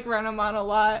I like Renamon a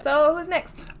lot. So, who's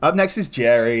next? Up next is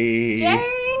Jerry.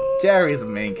 Jerry is the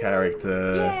main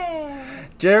character. Yeah.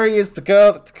 Jerry is the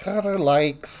girl that Dakota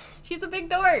likes. She's a big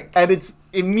dork. And it's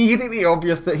immediately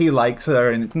obvious that he likes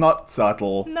her, and it's not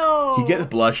subtle. No. He gets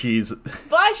blushies.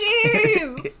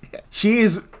 Blushies! She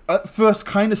is at first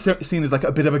kind of seen as like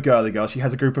a bit of a girly girl. She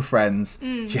has a group of friends.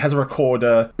 She has a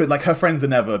recorder, but like her friends are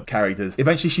never characters.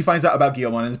 Eventually she finds out about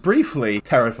Guilmon and is briefly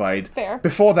terrified. Fair.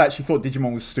 Before that she thought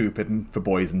Digimon was stupid and for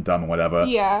boys and dumb and whatever.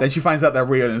 Yeah. Then she finds out they're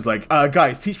real and is like,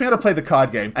 guys, teach me how to play the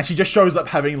card game. And she just shows up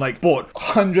having like bought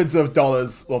hundreds of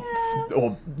dollars or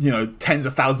you know, tens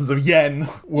of thousands of yen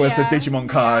worth of Digimon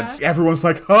cards. Everyone's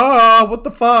like, what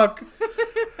the fuck?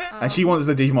 And she wants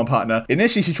a Digimon partner.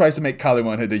 Initially, she tries to make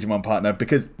Kalumon her Digimon partner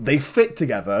because they fit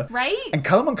together. Right? And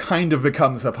Kalumon kind of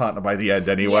becomes her partner by the end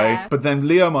anyway. Yeah. But then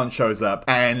Leomon shows up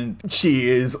and she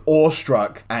is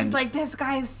awestruck. And She's like, this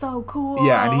guy is so cool.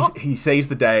 yeah, and he saves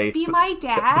the day. Be my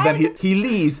dad? But then he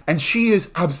leaves, and she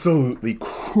is absolutely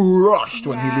crushed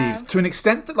when he leaves. To an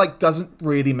extent that, like, doesn't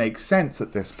really make sense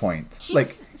at this point.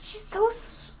 She's so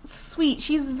sweet.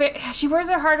 She wears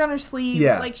her heart on her sleeve.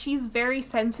 Yeah. Like, she's very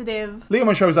sensitive.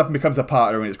 Leomon shows up and becomes a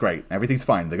partner, and it's great. Everything's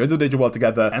fine. They go to the Digiworld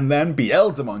together, and then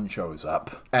Beelzemon shows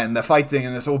up, and they're fighting,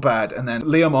 and it's all bad. And then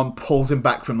Leomon pulls him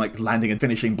back from, like, landing and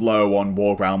finishing blow on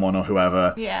Wargroundmon or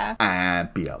whoever. Yeah. And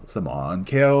Beelzemon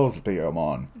kills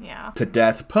Leomon. Yeah. To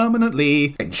death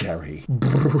permanently, and Jerry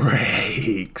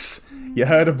breaks. You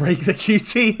heard her break the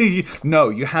QT? No,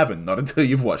 you haven't. Not until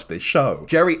you've watched this show.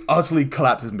 Jerry utterly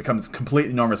collapses and becomes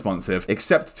completely non-responsive,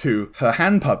 except to her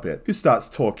hand puppet, who starts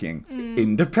talking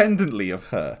independently of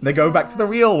her. They go back to the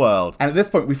real world. And at this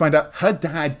point, we find out her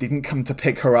dad didn't come to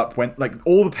pick her up when, like,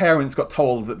 all the parents got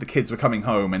told that the kids were coming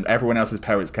home and everyone else's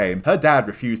parents came. Her dad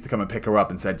refused to come and pick her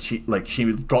up and said she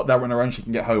got there on her own, she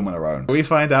can get home on her own. We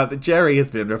find out that Jerry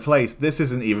has been replaced. This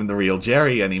isn't even the real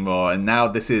Jerry anymore, and now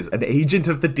this is an agent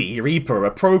of the D Reaper,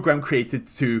 a program created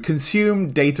to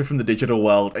consume data from the digital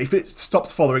world if it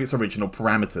stops following its original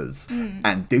parameters.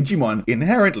 And Digimon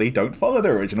inherently don't follow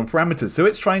their original parameters, so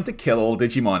it's trying to kill all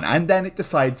Digimon. And then it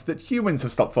decides that humans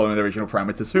have stopped following their original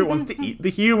parameters, so it wants to eat the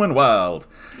human world.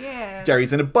 Yeah.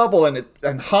 Jerry's in a bubble and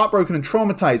heartbroken and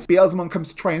traumatized. Beelzemon comes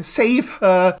to try and save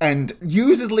her and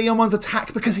uses Leomon's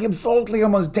attack because he absorbed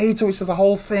Leomon's data, which is a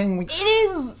whole thing. It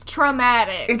is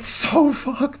traumatic. It's so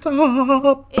fucked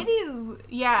up. It is,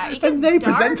 yeah. It gets And they dark.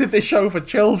 presented this show for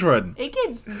children. It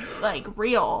gets, like,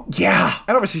 real. Yeah.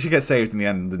 And obviously she gets saved in the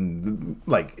end and,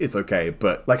 like, it's okay.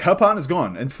 But, like, her partner's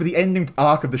gone. And for the ending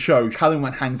arc of the show,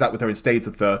 Calamon hangs out with her and stays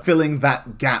with her, filling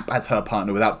that gap as her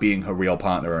partner without being her real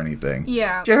partner or anything.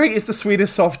 Yeah. Jerry is the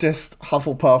sweetest, softest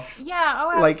Hufflepuff. Yeah,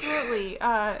 oh, Like- absolutely.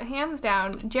 Hands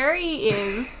down. Jerry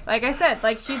is, like I said,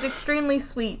 like, she's extremely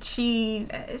sweet. She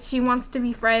wants to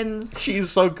be friends. She's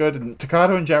so good. And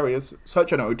Takato and Jerry is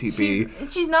such an OTP.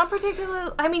 She's not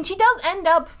particularly, I mean, she does end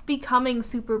up becoming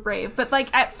super brave, but, like,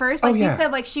 at first, like Oh, yeah. you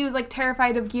said, like, she was, like,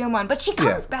 terrified of Guilmon, but she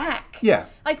comes back. Yeah.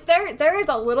 Like, there is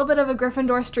a little bit of a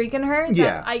Gryffindor streak in her that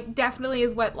Yeah. I definitely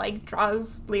is what, like,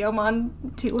 draws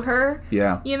Leomon to her.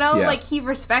 Yeah. You know? Yeah. Like, he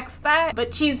respects that,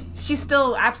 but she's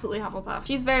still absolutely Hufflepuff.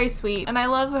 She's very sweet, and I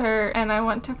love her, and I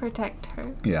want to protect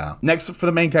her. Yeah. Next, for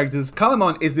the main characters,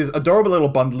 Calamon is this adorable little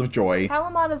bundle of joy.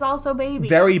 Palamon is also baby.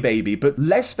 Very baby, but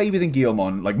less baby than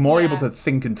Guilmon, like more Yeah. able to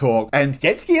think and talk, and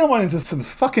gets Guilmon into some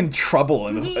fucking trouble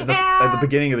at the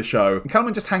beginning of the show. And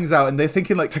Calamon just hangs out, and they're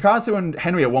thinking, like, Takato and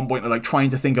Henry at one point are, like, trying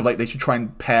to think of, like, they should try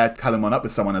and pair Calamon up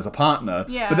with someone as a partner.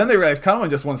 Yeah. But then they realize Calamon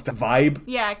just wants to vibe.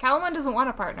 Yeah, Calamon doesn't want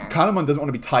a partner. Calamon doesn't want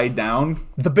to be tied down.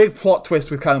 The big plot twist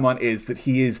with Calamon is that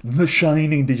he is the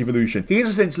shining Digivolution. He is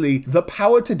essentially the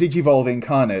power to Digivolve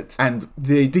incarnate, and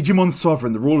the Digimon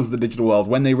Sovereign, the rulers of the digital world,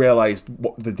 when they realized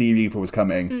what the D-Reaper was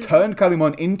coming, turned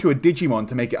Calamon into a Digimon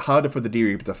to make it harder for the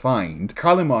D-Reaper to find.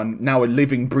 Calamon, now a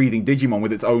living, breathing Digimon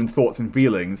with its own thoughts and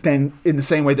feelings, then, in the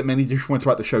same way that many Digimon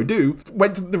throughout the show do,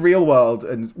 went to the real world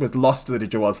and was lost to the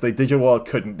digital world, so the digital world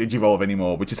couldn't Digivolve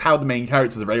anymore, which is how the main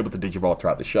characters are able to Digivolve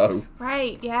throughout the show.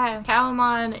 Right, yeah.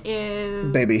 Calamon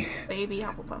is... Baby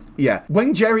Hufflepuff. Yeah.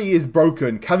 When Jerry is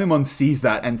broken, Calamon sees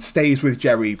that and stays with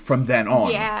Jerry from then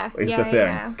on. Yeah, Is yeah, the thing.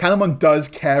 yeah. Calamon does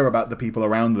care about the people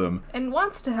around them. And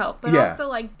wants to help, but Yeah. also,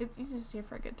 like, he's just here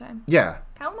for a good time. Yeah.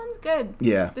 Calamon's good.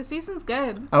 Yeah. The season's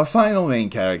good. Our final main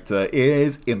character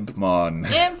is Impmon.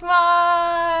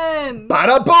 Impmon!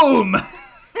 Bada boom!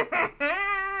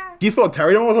 You thought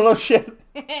Pterodon was a little shit?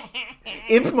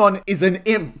 Impmon is an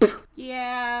imp.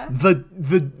 Yeah.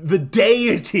 The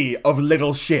deity of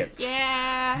little shits.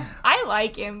 Yeah. I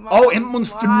like Impmon. Oh, Impmon's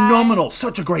Why? phenomenal.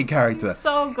 Such a great character.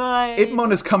 So good.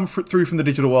 Impmon has come through from the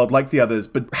digital world like the others,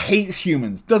 but hates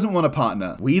humans, doesn't want a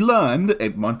partner. We learned that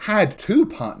Impmon had two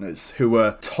partners who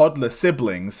were toddler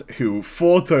siblings who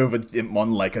fought over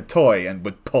Impmon like a toy and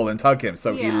would pull and tug him,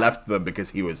 so he Yeah. left them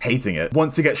because he was hating it.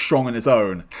 Wants to get strong on his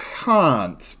own.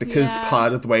 Can't, because Yeah.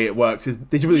 part of the way it works is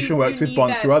Digivolution You works with need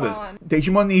bonds that through others. bond.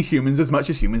 Digimon need humans as much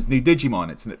as humans need Digimon.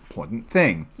 It's an important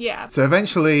thing. Yeah. So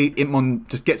eventually, Impmon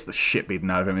just gets the shit beaten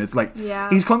out of him. It's like, Yeah.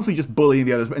 he's constantly just bullying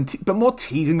the others, but more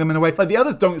teasing them in a way. Like, the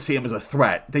others don't see him as a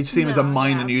threat. They just see him as a No,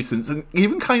 minor yeah. nuisance and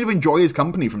even kind of enjoy his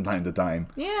company from time to time.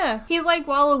 Yeah. He's like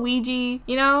Waluigi,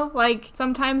 you know? Like,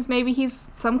 sometimes maybe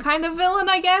he's some kind of villain,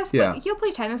 I guess. Yeah. But he'll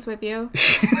play tennis with you.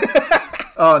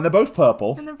 Oh, and they're both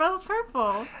purple. And they're both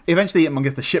purple. Eventually, Impmon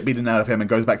gets the shit beaten out of him and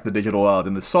goes back to the digital world,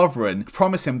 and the Sovereign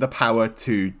promise him the power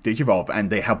to Digivolve,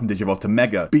 and they help him Digivolve to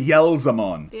Mega.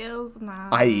 Beelzemon, Feels nice.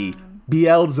 i.e.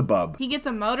 Beelzebub. He gets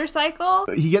a motorcycle.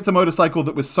 He gets a motorcycle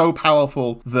that was so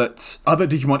powerful that other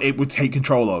Digimon it would take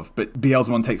control of, but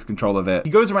Beelzemon takes control of it.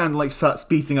 He goes around and like starts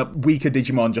beating up weaker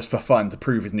Digimon just for fun to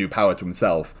prove his new power to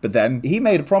himself. But then he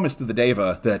made a promise to the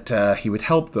Deva that he would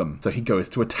help them. So he goes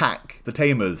to attack the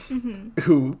Tamers,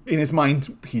 who in his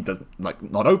mind, he doesn't, like,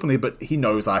 not openly, but he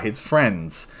knows are his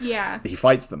friends. Yeah. He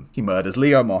fights them. He murders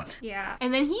Leomon. Yeah.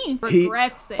 And then he He-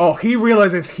 regrets it. Oh, he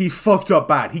realizes he fucked up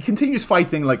bad. He continues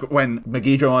fighting like when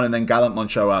Megidron and then Gallantmon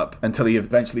show up until he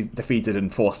eventually defeated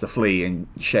and forced to flee in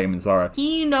shame and sorrow.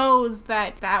 He knows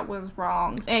that that was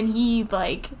wrong. And he,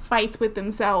 like, fights with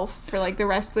himself for, like, the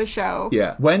rest of the show.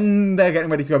 Yeah. When they're getting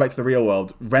ready to go back to the real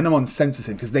world, Renamon senses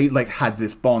him because they like had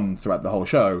this bond throughout the whole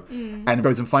show. And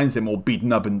goes and finds him all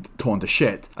beaten up and torn to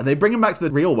shit. And they bring him back to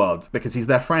the real world because he's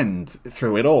their friend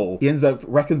through it all. He ends up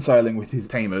reconciling with his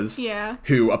Tamers. Yeah.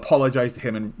 Who apologize to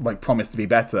him and like promise to be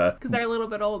better. Because they're a little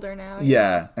bit older now.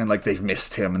 Yeah, and like like they've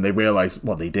missed him and they realize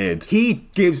what they did. He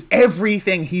gives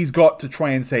everything he's got to try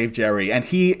and save Jerry, and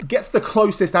he gets the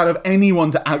closest out of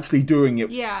anyone to actually doing it.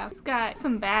 Yeah, he's got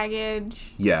some baggage.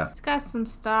 Yeah. He's got some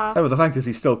stuff. Oh, but the fact is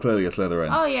he's still clearly a Slytherin.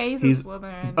 Oh yeah, he's a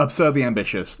Slytherin. Absurdly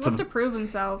ambitious. He wants to prove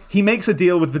himself. He makes a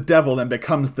deal with the devil and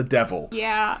becomes the devil.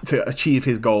 Yeah. To achieve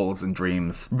his goals and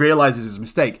dreams. Realizes his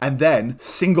mistake, and then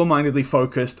single-mindedly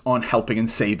focused on helping and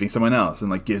saving someone else, and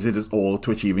like gives it his all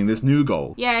to achieving this new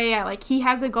goal. Yeah, like he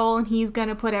has a goal and he's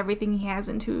gonna put everything he has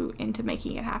into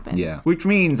making it happen. Yeah. Which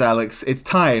means, Alex, it's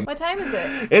time. What time is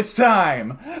it? It's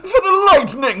time for the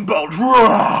lightning bolt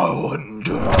round.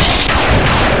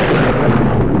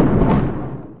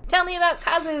 Tell me about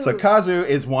Kazu. So Kazu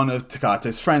is one of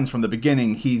Takato's friends from the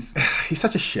beginning. He's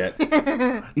such a shit.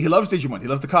 He loves Digimon. He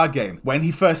loves the card game. When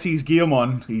he first sees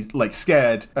Guilmon, he's like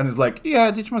scared and is like, yeah,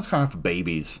 Digimon's kind of for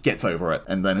babies. Gets over it.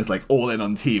 And then is like all in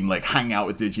on team, like hang out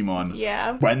with Digimon.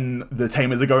 Yeah. When the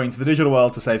Tamers are going to the digital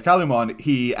world to save Kalumon,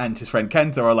 he and his friend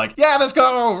Kenta are like, yeah, let's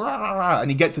go.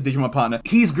 And he gets a Digimon partner.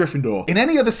 He's Gryffindor. In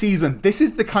any other season, this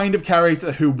is the kind of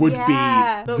character who would be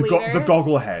the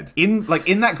gogglehead.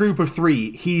 In that group of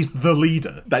three, he's the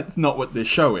leader. That's not what this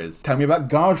show is. Tell me about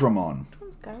Gardramon.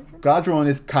 Gardramon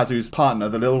is Kazu's partner,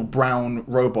 the little brown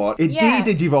robot. It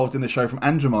de-digivolved in the show from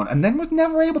Andromon, and then was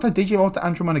never able to digivolve to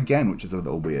Andromon again, which is a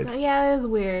little weird. Yeah, it is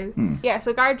weird. Yeah,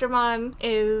 so Gardramon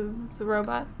is a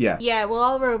robot. Yeah. Yeah, well,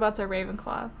 all robots are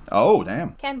Ravenclaw. Oh,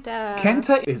 damn.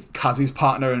 Kenta is Kazu's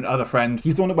partner and other friend.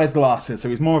 He's the one that wears glasses, so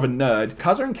he's more of a nerd.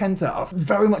 Kazu and Kenta are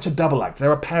very much a double act.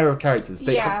 They're a pair of characters.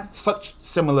 They have such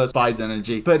similar vibes and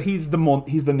energy, but he's the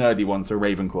nerdy one, so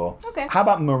Ravenclaw. Okay. How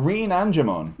about Marine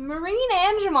Angemon? Marine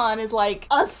Angemon is like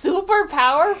a super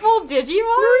powerful Digimon?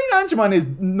 Marine Angemon is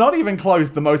not even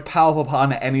close the most powerful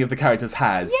partner any of the characters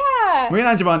has. Yeah. Marine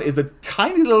Angemon is a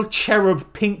tiny little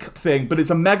cherub pink thing, but it's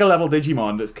a mega level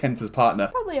Digimon that's Kenta's partner.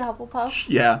 Probably a Hufflepuff.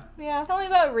 Yeah. Yeah. Tell me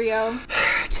about Rio.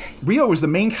 Rio was the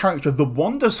main character of the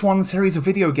Wonder Swan series of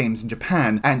video games in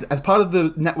Japan, and as part of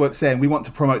the network saying we want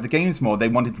to promote the games more, they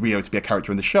wanted Rio to be a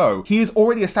character in the show. He is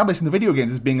already established in the video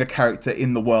games as being a character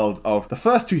in the world of the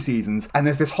first two seasons, and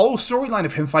there's this whole storyline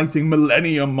of him fighting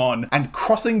Millenniummon and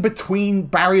crossing between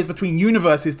barriers between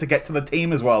universes to get to the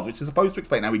Tamers world, which is supposed to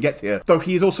explain how he gets here, though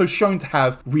he is also shown to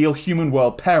have real human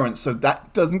world parents, so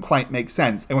that doesn't quite make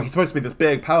sense. And he's supposed to be this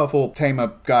big, powerful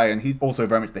Tamer guy, and he's also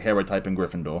very much the hero type in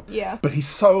Gryffindor. Yeah. But he's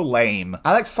so lame.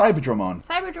 Alex, Cyberdramon.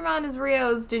 Cyberdramon is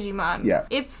Rio's Digimon. Yeah.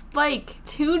 It's like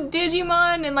two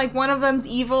Digimon, and like one of them's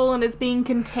evil and it's being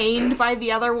contained by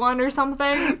the other one or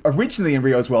something. Originally in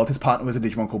Rio's world, his partner was a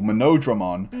Digimon called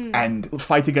Monodramon, and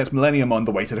fight against Millenniummon,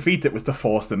 the way to defeat it was to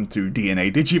force them to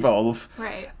DNA Digivolve.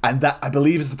 Right. And that, I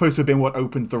believe, is supposed to have been what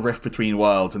opened the rift between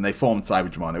worlds, and they formed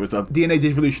Cyberdramon. It was a DNA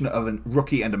Digivolution of a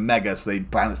Rookie and a Mega, so they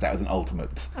balanced out as an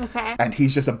Ultimate. Okay. And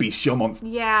he's just a bestial monster.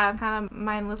 Yeah, kind of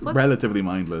mindless. Relatively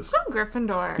mindless. So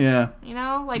Gryffindor. Yeah. You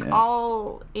know, like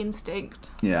all instinct.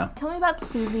 Yeah. Tell me about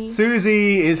Susie.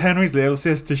 Susie is Henry's little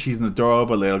sister. She's an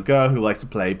adorable little girl who likes to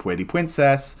play Pretty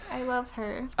Princess. I love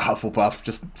her. Hufflepuff,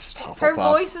 just Hufflepuff. Her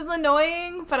voice is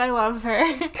annoying, but I love her.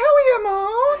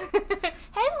 Telliamon!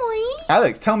 Henry!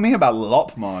 Alex, tell me about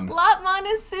Lopmon.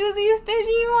 Lopmon is Susie's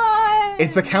Digimon!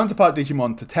 It's a counterpart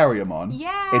Digimon to Terriermon.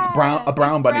 Yeah! It's a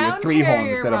brown bunny with 3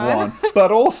 horns instead of 1.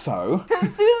 But also...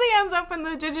 Susie ends up in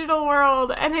the digital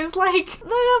world and is like,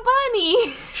 the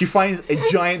bunny! She finds a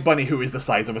giant bunny who is the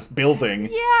size of a building.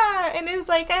 Yeah, and is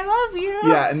like, I love you.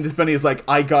 Yeah, and this bunny is like,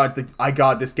 I guard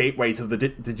this gateway to the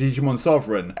Digimon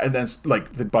Sovereign. And then,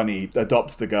 like, the bunny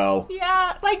adopts the girl.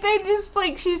 Yeah, like, they just,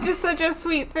 like, she's just such a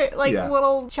sweet,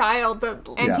 little child that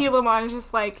Antilamon is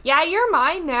just like, yeah, you're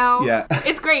mine now. Yeah.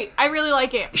 It's great. I really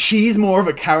like it. She's more of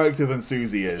a character than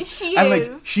Susie is. She and, is.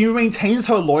 like, she maintains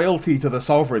her loyalty to the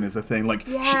Sovereign is the thing. Like,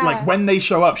 Yeah. like, when they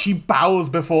show up, she bows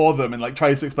before them and, like,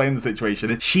 tries to explain the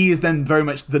situation. And she is then very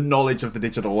much the knowledge of the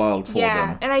digital world for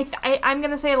them. And I'm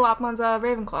gonna say Lopmon's a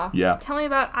Ravenclaw. Yeah. Tell me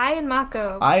about Ai and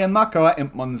Mako. Ai and Mako are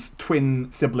Impmon's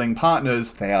twin sibling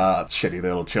partners. They are shitty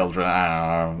little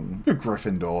children.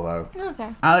 Gryffindor, though. Okay.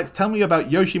 Alex, tell me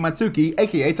about Yoshi Matsuki,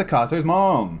 aka Takato's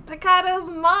mom. Takato's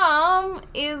mom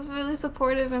is really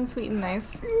supportive and sweet and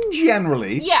nice.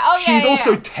 Generally. Yeah, She's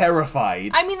also yeah.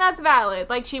 terrified. I mean, that's valid.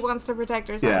 Like, she wants to protect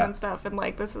her son Yeah. and stuff, and,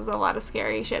 like, this is a lot of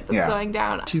scary shit that's going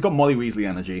down. She's got Molly Weasley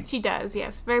energy. She does,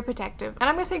 yes. Very protective. And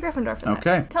I'm gonna say Gryffindor for that.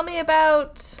 Okay. Tell me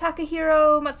about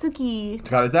Takahiro Matsuki.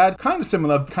 Takato's dad, kind of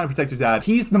similar, kind of protective dad.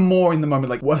 He's the more in the moment,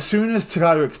 like, well, as soon as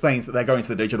Takato explains that they're going to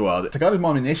the digital world, Takato's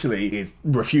mom initially is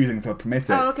refusing to permit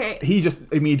it. Oh, okay. He just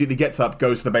immediately gets up,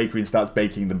 goes to the bakery and starts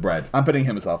baking them bread. bread. I'm putting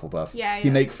him as Hufflepuff. Yeah, He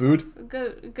yeah. make food.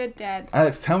 Good dad.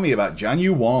 Alex, tell me about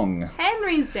Jianyu Wong.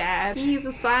 Henry's dad. He's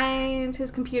a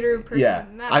scientist, computer person. Yeah,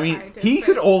 Not I a mean, scientist, he but-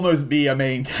 could almost be a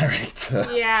main character.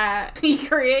 Yeah, he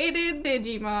created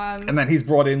Digimon. And then he's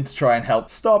brought in to try and help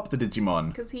stop the Digimon.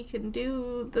 Because he can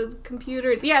do the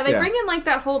computer. Yeah, they Yeah. bring in like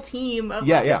that whole team of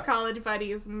Yeah, like, yeah. his college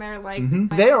buddies, and they're like,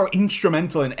 They are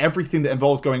instrumental in everything that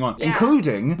involves going on, Yeah.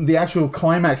 including the actual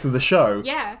climax of the show,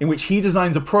 Yeah. in which he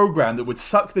designs a program that would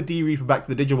suck the D-Reaper back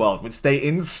to the Digiworld, which they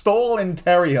install in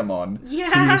Terriamon to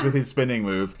Yeah. use with his spinning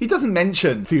move. He doesn't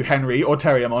mention to Henry or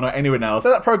Terriamon or anyone else that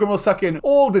that program will suck in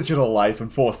all digital life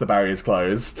and force the barriers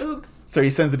closed. oops. So he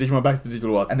sends the Digimon back to the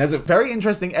digital world. And there's a very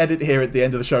interesting edit here at the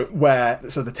end of the show where,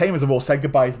 so the Tamers have all said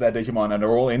goodbye to their Digimon and are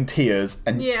all in tears.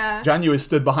 And Yeah. Jianyu is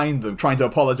stood behind them trying to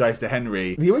apologize to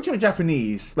Henry. The original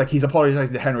Japanese, like, he's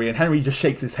apologizing to Henry and Henry just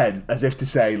shakes his head as if to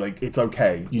say, like, it's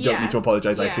okay. You don't Yeah. need to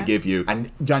apologize. I Yeah. forgive you.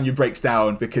 And Jianyu breaks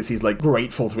down because he's, like,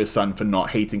 grateful to his son for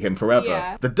not hating him forever.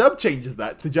 Yeah. The dub changes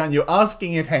that to Jianyu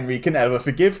asking if Henry can ever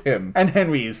forgive him. And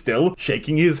Henry is still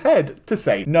shaking his head to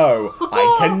say, no,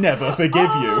 I can never forgive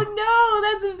you. Oh no,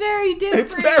 that's very different.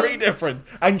 It's very different.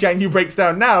 And Jianyu breaks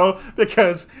down now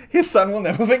because his son will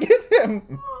never forgive him.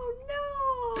 Oh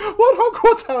no. What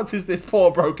Hogwarts house is this poor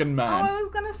broken Oh, I man? was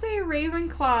gonna say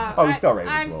Ravenclaw. Oh, it's still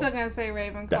I'm Ravenclaw. still gonna say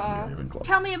Ravenclaw. Definitely Ravenclaw.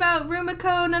 Tell me about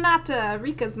Rumiko Nanata,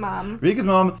 Rika's mom. Rika's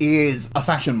mom is a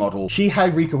fashion model. She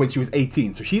had Rika when she was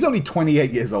 18, so she's only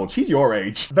 28 years old. She's your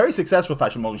age. Very successful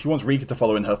fashion model. She wants Rika to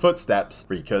follow in her footsteps.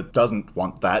 Rika doesn't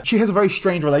want that. She has a very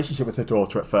strange relationship with her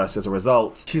daughter at first as a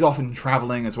result. She's often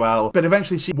traveling as well, but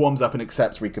eventually she warms up and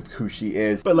accepts Rika for who she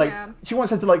is. But, like, Yeah. she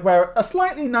wants her to, like, wear a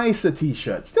slightly nicer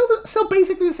t-shirt. Still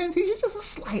basically the same t-shirt, just a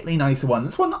slightly nicer one.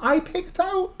 It's one that I picked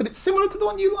out, but it's similar to the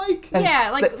one you like. And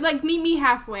Yeah, they- like meet me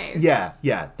halfway. yeah.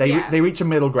 They Yeah. reach a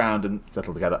middle ground and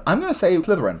settle together. I'm gonna say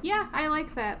Slytherin. Yeah, I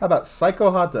like that. How about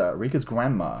Psycho Hata, Rika's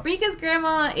grandma? Rika's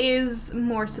grandma is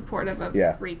more supportive of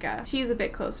Yeah. Rika. She's a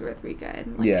bit closer with Rika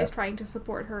and like, Yeah. is trying to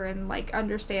support her and like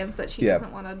understands that she Yeah.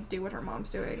 doesn't want to do what her mom's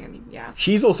doing and yeah.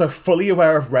 She's also fully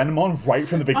aware of Renmon right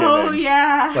from the beginning. Oh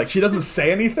yeah. Like, she doesn't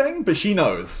say anything, but she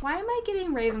knows. Why am I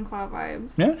getting Ravenclaw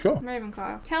vibes? Yeah, sure.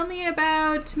 Ravenclaw. Tell me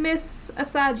about Miss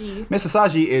Asagi. Miss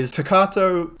Asagi is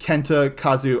Takato, Kenta,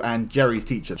 Kazu, and Jerry's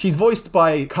teacher. She's voiced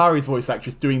by Kari's voice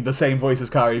actress doing the same voice as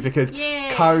Kari because Yay.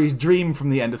 Kari's dream from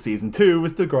the end of season 2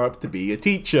 was to grow up to be a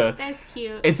teacher. That's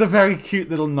cute. It's a very cute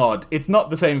little nod. It's not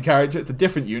the same character, it's a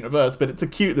different universe, but it's a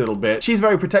cute little bit. She's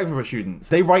very protective of her students.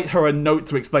 They write her a note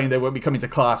to explain they won't be coming to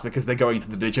class because they're going to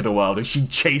the digital world, and she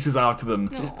chases after them.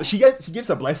 Aw. She gives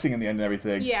a blessing in the end and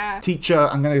everything. Yeah. Teacher,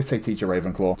 I'm going to say Teacher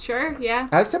Ravenclaw. Sure, yeah.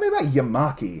 Alex, tell me about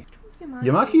Yamaki.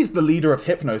 Yamaki is the leader of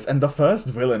Hypnos and the first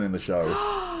villain in the show.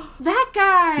 That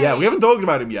guy! Yeah, we haven't talked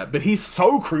about him yet, but he's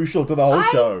so crucial to the whole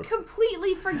show. I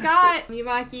completely forgot.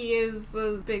 Yumaki is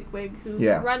a bigwig who's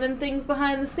Yeah. running things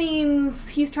behind the scenes.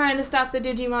 He's trying to stop the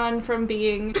Digimon from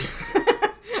being...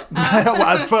 Well,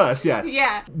 at first, yes.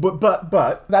 Yeah. But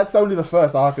that's only the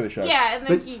first arc of the show. Yeah, and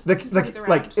then he comes around.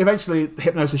 like eventually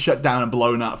Hypnos is shut down and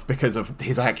blown up because of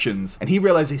his actions, and he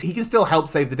realizes he can still help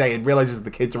save the day and realizes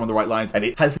the kids are on the right lines, and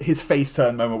it has his face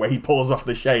turn moment where he pulls off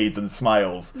the shades and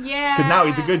smiles. Yeah. Because now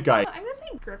he's a good guy. I'm gonna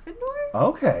say Gryffindor?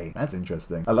 Okay, that's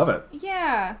interesting. I love it.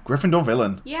 Yeah. Gryffindor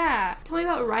villain. Yeah. Tell me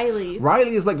about Riley.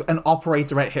 Riley is like an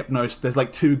operator at Hypnos. There's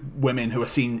like two women who are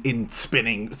seen in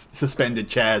spinning suspended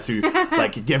chairs who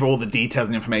like give all the details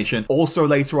and information. Also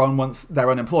later on, once they're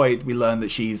unemployed, we learn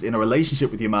that she's in a relationship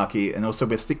with Yamaki, and also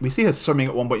we see her swimming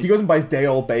at one point. She goes and buys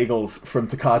day-old bagels from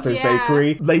Takato's Yeah.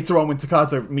 bakery. Later on, when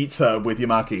Takato meets her with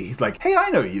Yamaki, he's like, "Hey, I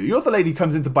know you. You're the lady who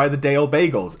comes in to buy the day-old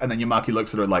bagels." And then Yamaki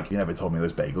looks at her like, "You never told me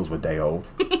those bagels were day-old."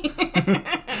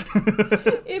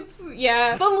 It's,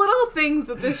 yeah. The little things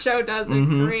that this show does are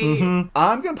great.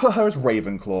 I'm gonna put her as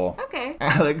Ravenclaw. Okay.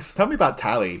 Alex, tell me about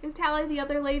Tally. Is Tally the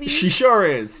other lady? She sure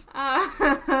is.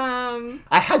 Um,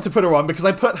 I had to put her on because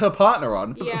I put her partner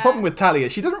on. But the Yeah. problem with Tally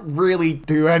is she doesn't really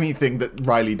do anything that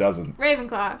Riley doesn't.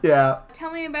 Ravenclaw. Yeah.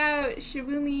 Tell me about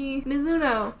Shibumi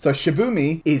Mizuno. So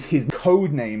Shibumi is his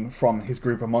code name from his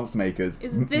group of monster makers.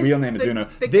 Is this Real name is the- Uno.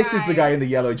 the This is the guy? guy in the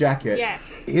yellow jacket. Yes.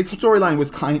 His storyline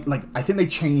was kind like, I think they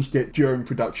changed it during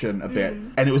production a bit,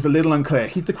 Mm. and it was a little unclear.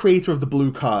 He's the creator of the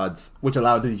blue cards, which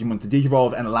allowed the Digimon to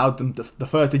digivolve and allowed them to, the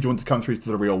first Digimon to come through to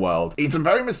the real world. It's a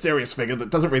very mysterious figure that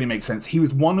doesn't really make sense. He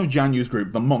was one of Janyu's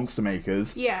group, the Monster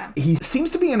Makers. Yeah. He seems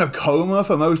to be in a coma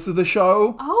for most of the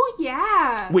show. Oh,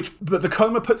 yeah. But the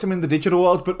coma puts him in the digital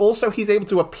world, but also he's able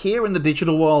to appear in the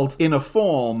digital world in a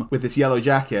form with this yellow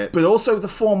jacket. But also the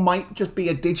form might just be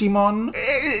a Digimon.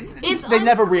 It's they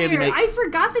never really unclear. make. I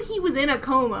forgot that he was in a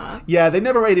coma. Yeah, they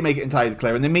never really make it entirely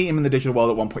clear, and they meet him in the digital world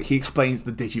at one point. He explains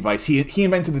the Digivice. He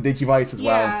invented the Digivice as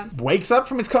well. Wakes up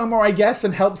from his coma, I guess,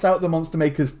 and helps out the Monster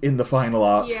Makers in the final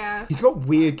arc. Yeah. He's got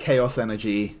weird chaos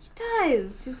energy.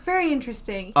 Does. He's very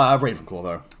interesting. Ravenclaw,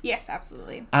 though. Yes,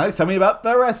 absolutely. Alex, tell me about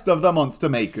the rest of the Monster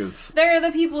Makers. They're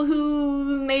the people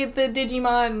who made the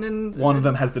Digimon and... One of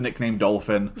them has the nickname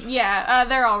Dolphin. Yeah,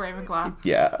 they're all Ravenclaw.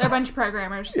 Yeah. They're a bunch of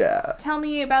programmers. Yeah. Tell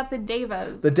me about the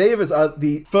Devas. The Devas are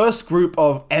the first group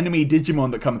of enemy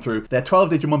Digimon that come through. They're 12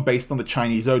 Digimon based on the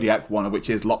Chinese Zodiac, one of which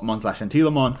is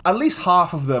Lopmon/Antilamon. At least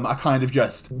half of them are kind of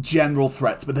just general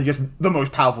threats, but they're just the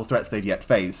most powerful threats they've yet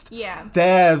faced. Yeah.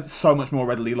 They're so much more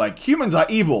readily like, humans are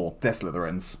evil. They're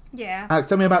Slytherins. Yeah. Alex,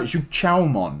 tell me about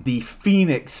Zhuchaomon, the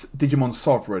Phoenix Digimon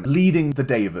Sovereign, leading the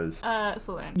Devas.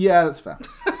 Slytherin. Yeah, that's fair.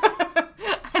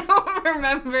 I don't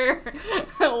remember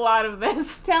a lot of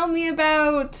this. Tell me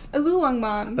about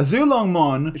Azulongmon.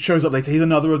 Azulongmon shows up later. He's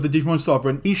another of the Digimon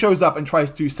Sovereign. He shows up and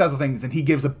tries to settle things, and he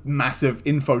gives a massive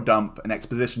info dump, an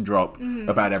exposition drop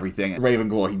about everything.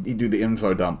 Ravenclaw, he'd do the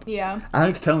info dump. Yeah.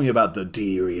 Alex, tell me about the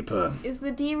D-Reaper. Is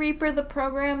the D-Reaper the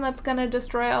program that's gonna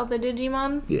destroy all the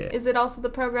Digimon? Yeah. Is it also the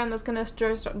program that's gonna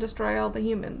destroy all the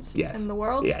humans in the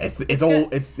world? Yeah, it's all...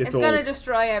 It's all... gonna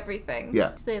destroy everything.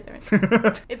 Yeah.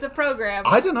 Slytherin. It's a program.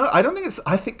 I don't know. I don't think it's...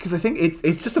 I think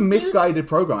it's just a misguided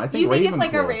program. I think you think Ravenclaw, it's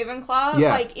like a Ravenclaw?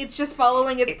 Yeah. Like, it's just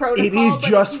following its protocol, it is but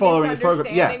just it's following its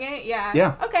program. Yeah. misunderstanding it? Yeah.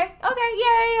 Yeah. Okay,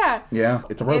 yeah. Yeah,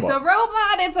 it's a robot. It's a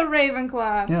robot, it's a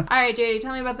Ravenclaw. Yeah. Alright, JD,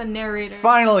 tell me about the narrator.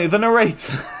 Finally, the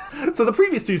narrator. So the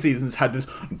previous two seasons had this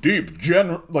deep,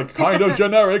 kind of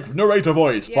generic narrator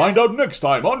voice. Yeah. Find out next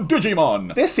time on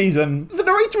Digimon. This season, the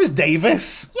narrator is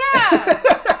Davis. Yeah!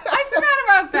 I forgot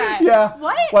about that. Yeah.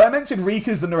 What? Well, I mentioned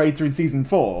Rika's the narrator in season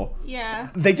 4. Yeah.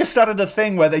 They just started a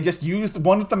thing where they just used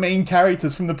one of the main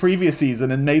characters from the previous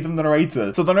season and made them the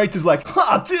narrator. So the narrator's like,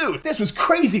 dude, this was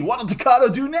crazy. What did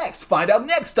Takato do next? Find out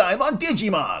next time on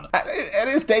Digimon. And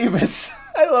it's Davis.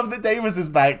 I love that Davis is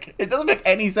back. It doesn't make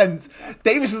any sense.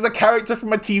 Davis is a character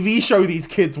from a TV show these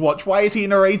kids watch. Why is he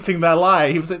narrating their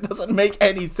lives? It doesn't make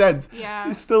any sense. Yeah.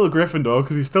 He's still a Gryffindor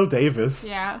because he's still Davis.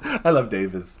 Yeah. I love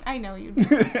Davis. I know you do.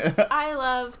 I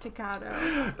love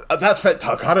Takato. That's fair.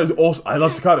 Takato's also... I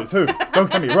love Takato too.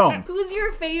 Don't get me wrong. Who's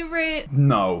your favorite?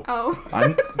 No. Oh.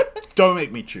 Don't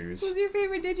make me choose. Who's your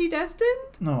favorite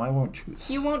Digidestined? No, I won't choose.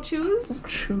 You won't choose?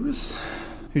 Choose?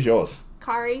 Who's yours?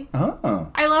 Kari.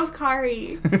 Oh. I love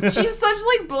Kari. She's such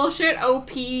like bullshit OP,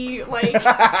 like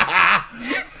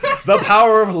The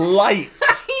power of light.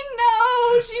 I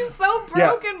know, she's so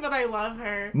broken, but I love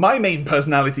her. My main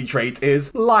personality trait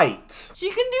is light. She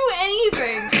can do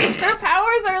anything. Her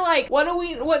powers are like,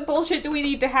 what bullshit do we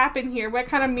need to happen here? What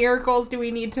kind of miracles do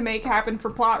we need to make happen for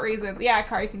plot reasons? Yeah,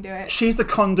 Kari can do it. She's the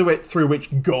conduit through which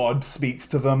God speaks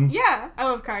to them. Yeah, I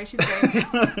love Kari. She's great.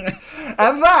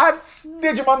 And that's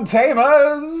Digimon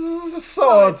Tamers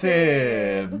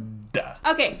sorted.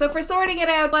 Okay, so for sorting it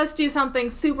out, let's do something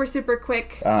super, super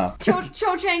quick.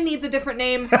 Cho Chang needs a different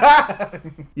name.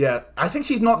 Yeah, I think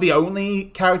she's not the only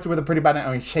character with a pretty bad name.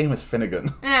 I mean, Seamus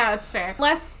Finnegan. Yeah, that's fair.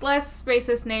 Less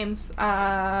racist names.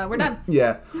 We're done.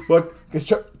 Yeah, well, because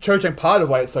Cho Chang, part of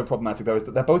why it's so problematic, though, is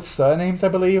that they're both surnames, I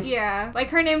believe. Yeah, like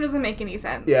her name doesn't make any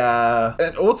sense. Yeah,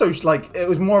 and also, like, it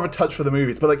was more of a touch for the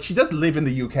movies, but, like, she does live in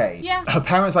the UK. Yeah. Her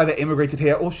parents either immigrated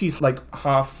here, or she's, like,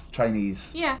 half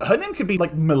Chinese. Yeah. Her name could be,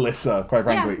 like, Melissa, quite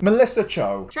frankly. Yeah. Melissa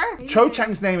Cho. Sure. Cho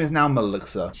Chang's name is now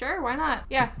Melissa. Sure, why not?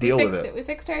 Yeah, Deal we with fixed it. We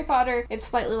fixed Harry Potter. It's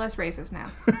slightly less racist now.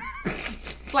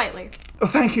 Slightly. Well,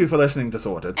 thank you for listening to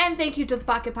Sorted. And thank you to the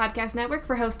Pocket Podcast Network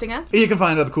for hosting us. You can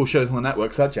find other cool shows on the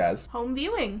network, such as Home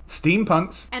Viewing.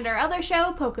 Steampunks. And our other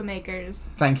show, Pokemakers.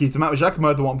 Thank you to Matt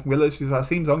Giacomo, the one from Willows, who's our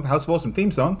theme song, the House of Awesome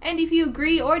theme song. And if you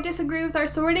agree or disagree with our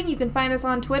sorting, you can find us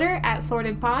on Twitter at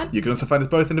SortedPod. You can also find us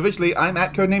both individually. I'm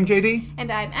at CodenameJD.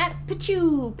 And I'm at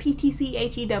Pichu,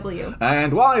 PTCHEW.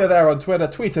 And while you're there on Twitter,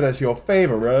 tweet at us your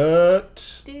favorite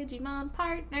Digimon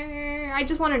partner. I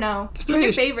just want to know. Who's tweet your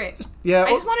us- favorite? Yeah.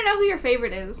 I just want to know who your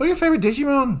favorite is. What are your favorite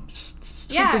Digimon? Just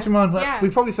tweet Yeah, Digimon. yeah.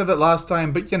 We probably said that last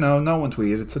time, but no one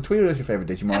tweeted. So tweet us your favorite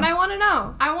Digimon. And I want to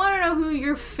know. I want to know who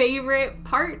your favorite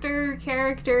partner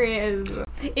character is.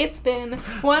 It's been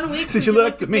 1 week Since you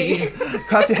looked at me,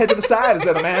 toss your head to the side and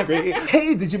said I'm angry.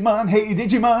 Hey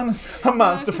Digimon, I'm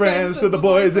monster friends to the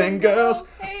boys and girls.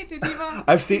 Hey Digimon.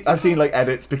 I've seen like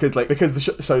edits because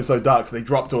the show's so dark, so they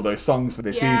dropped all those songs for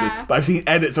this Yeah. season. But I've seen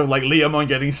edits of like Leomon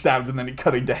getting stabbed and then it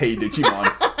cutting to Hey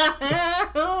Digimon.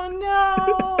 Oh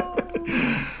no.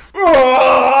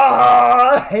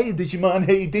 Hey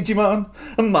Digimon,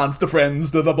 monster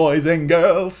friends to the boys and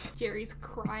girls. Jerry's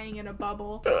crying in a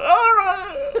bubble.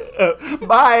 Bye.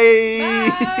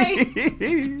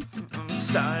 Bye.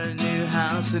 Start a new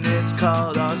house and it's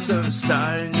called awesome.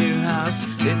 Start a new house,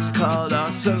 it's called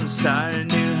awesome. Start a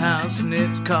new house and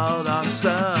it's called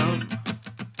awesome.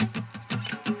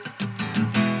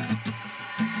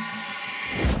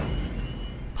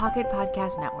 Pocket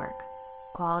Podcast Network.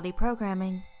 Quality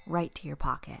programming right to your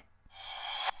pocket.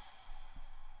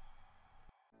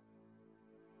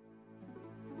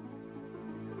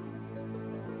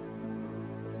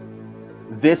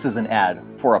 This is an ad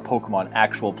for a Pokemon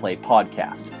Actual Play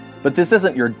podcast. But this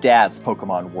isn't your dad's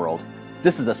Pokemon world.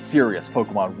 This is a serious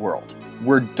Pokemon world.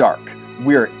 We're dark.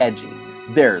 We're edgy.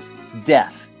 There's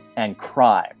death and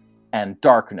crime and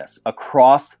darkness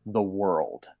across the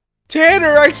world.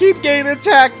 Tanner, I keep getting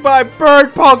attacked by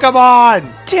bird Pokemon!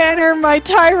 Tanner, my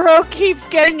Tyro keeps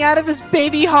getting out of his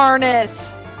baby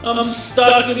harness. I'm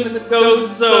stuck in the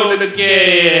ghost zone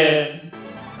again.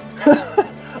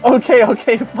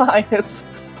 Okay, fine.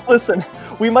 Listen,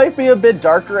 we might be a bit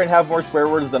darker and have more swear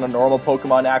words than a normal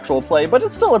Pokemon Actual Play, but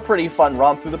it's still a pretty fun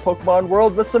romp through the Pokemon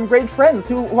world with some great friends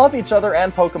who love each other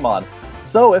and Pokemon.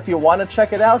 So if you want to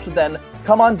check it out, then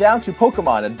come on down to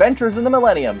Pokemon Adventures in the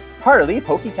Millennium, part of the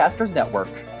Pokecasters Network.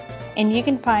 And you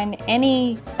can find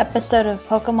any episode of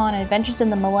Pokemon Adventures in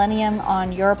the Millennium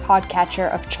on your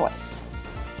podcatcher of choice.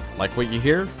 Like what you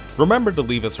hear? Remember to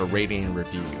leave us a rating and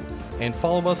review. And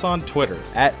follow us on Twitter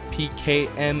at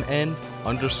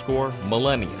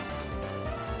PKMN_Millennium.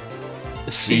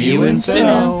 See you in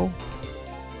Sinnoh.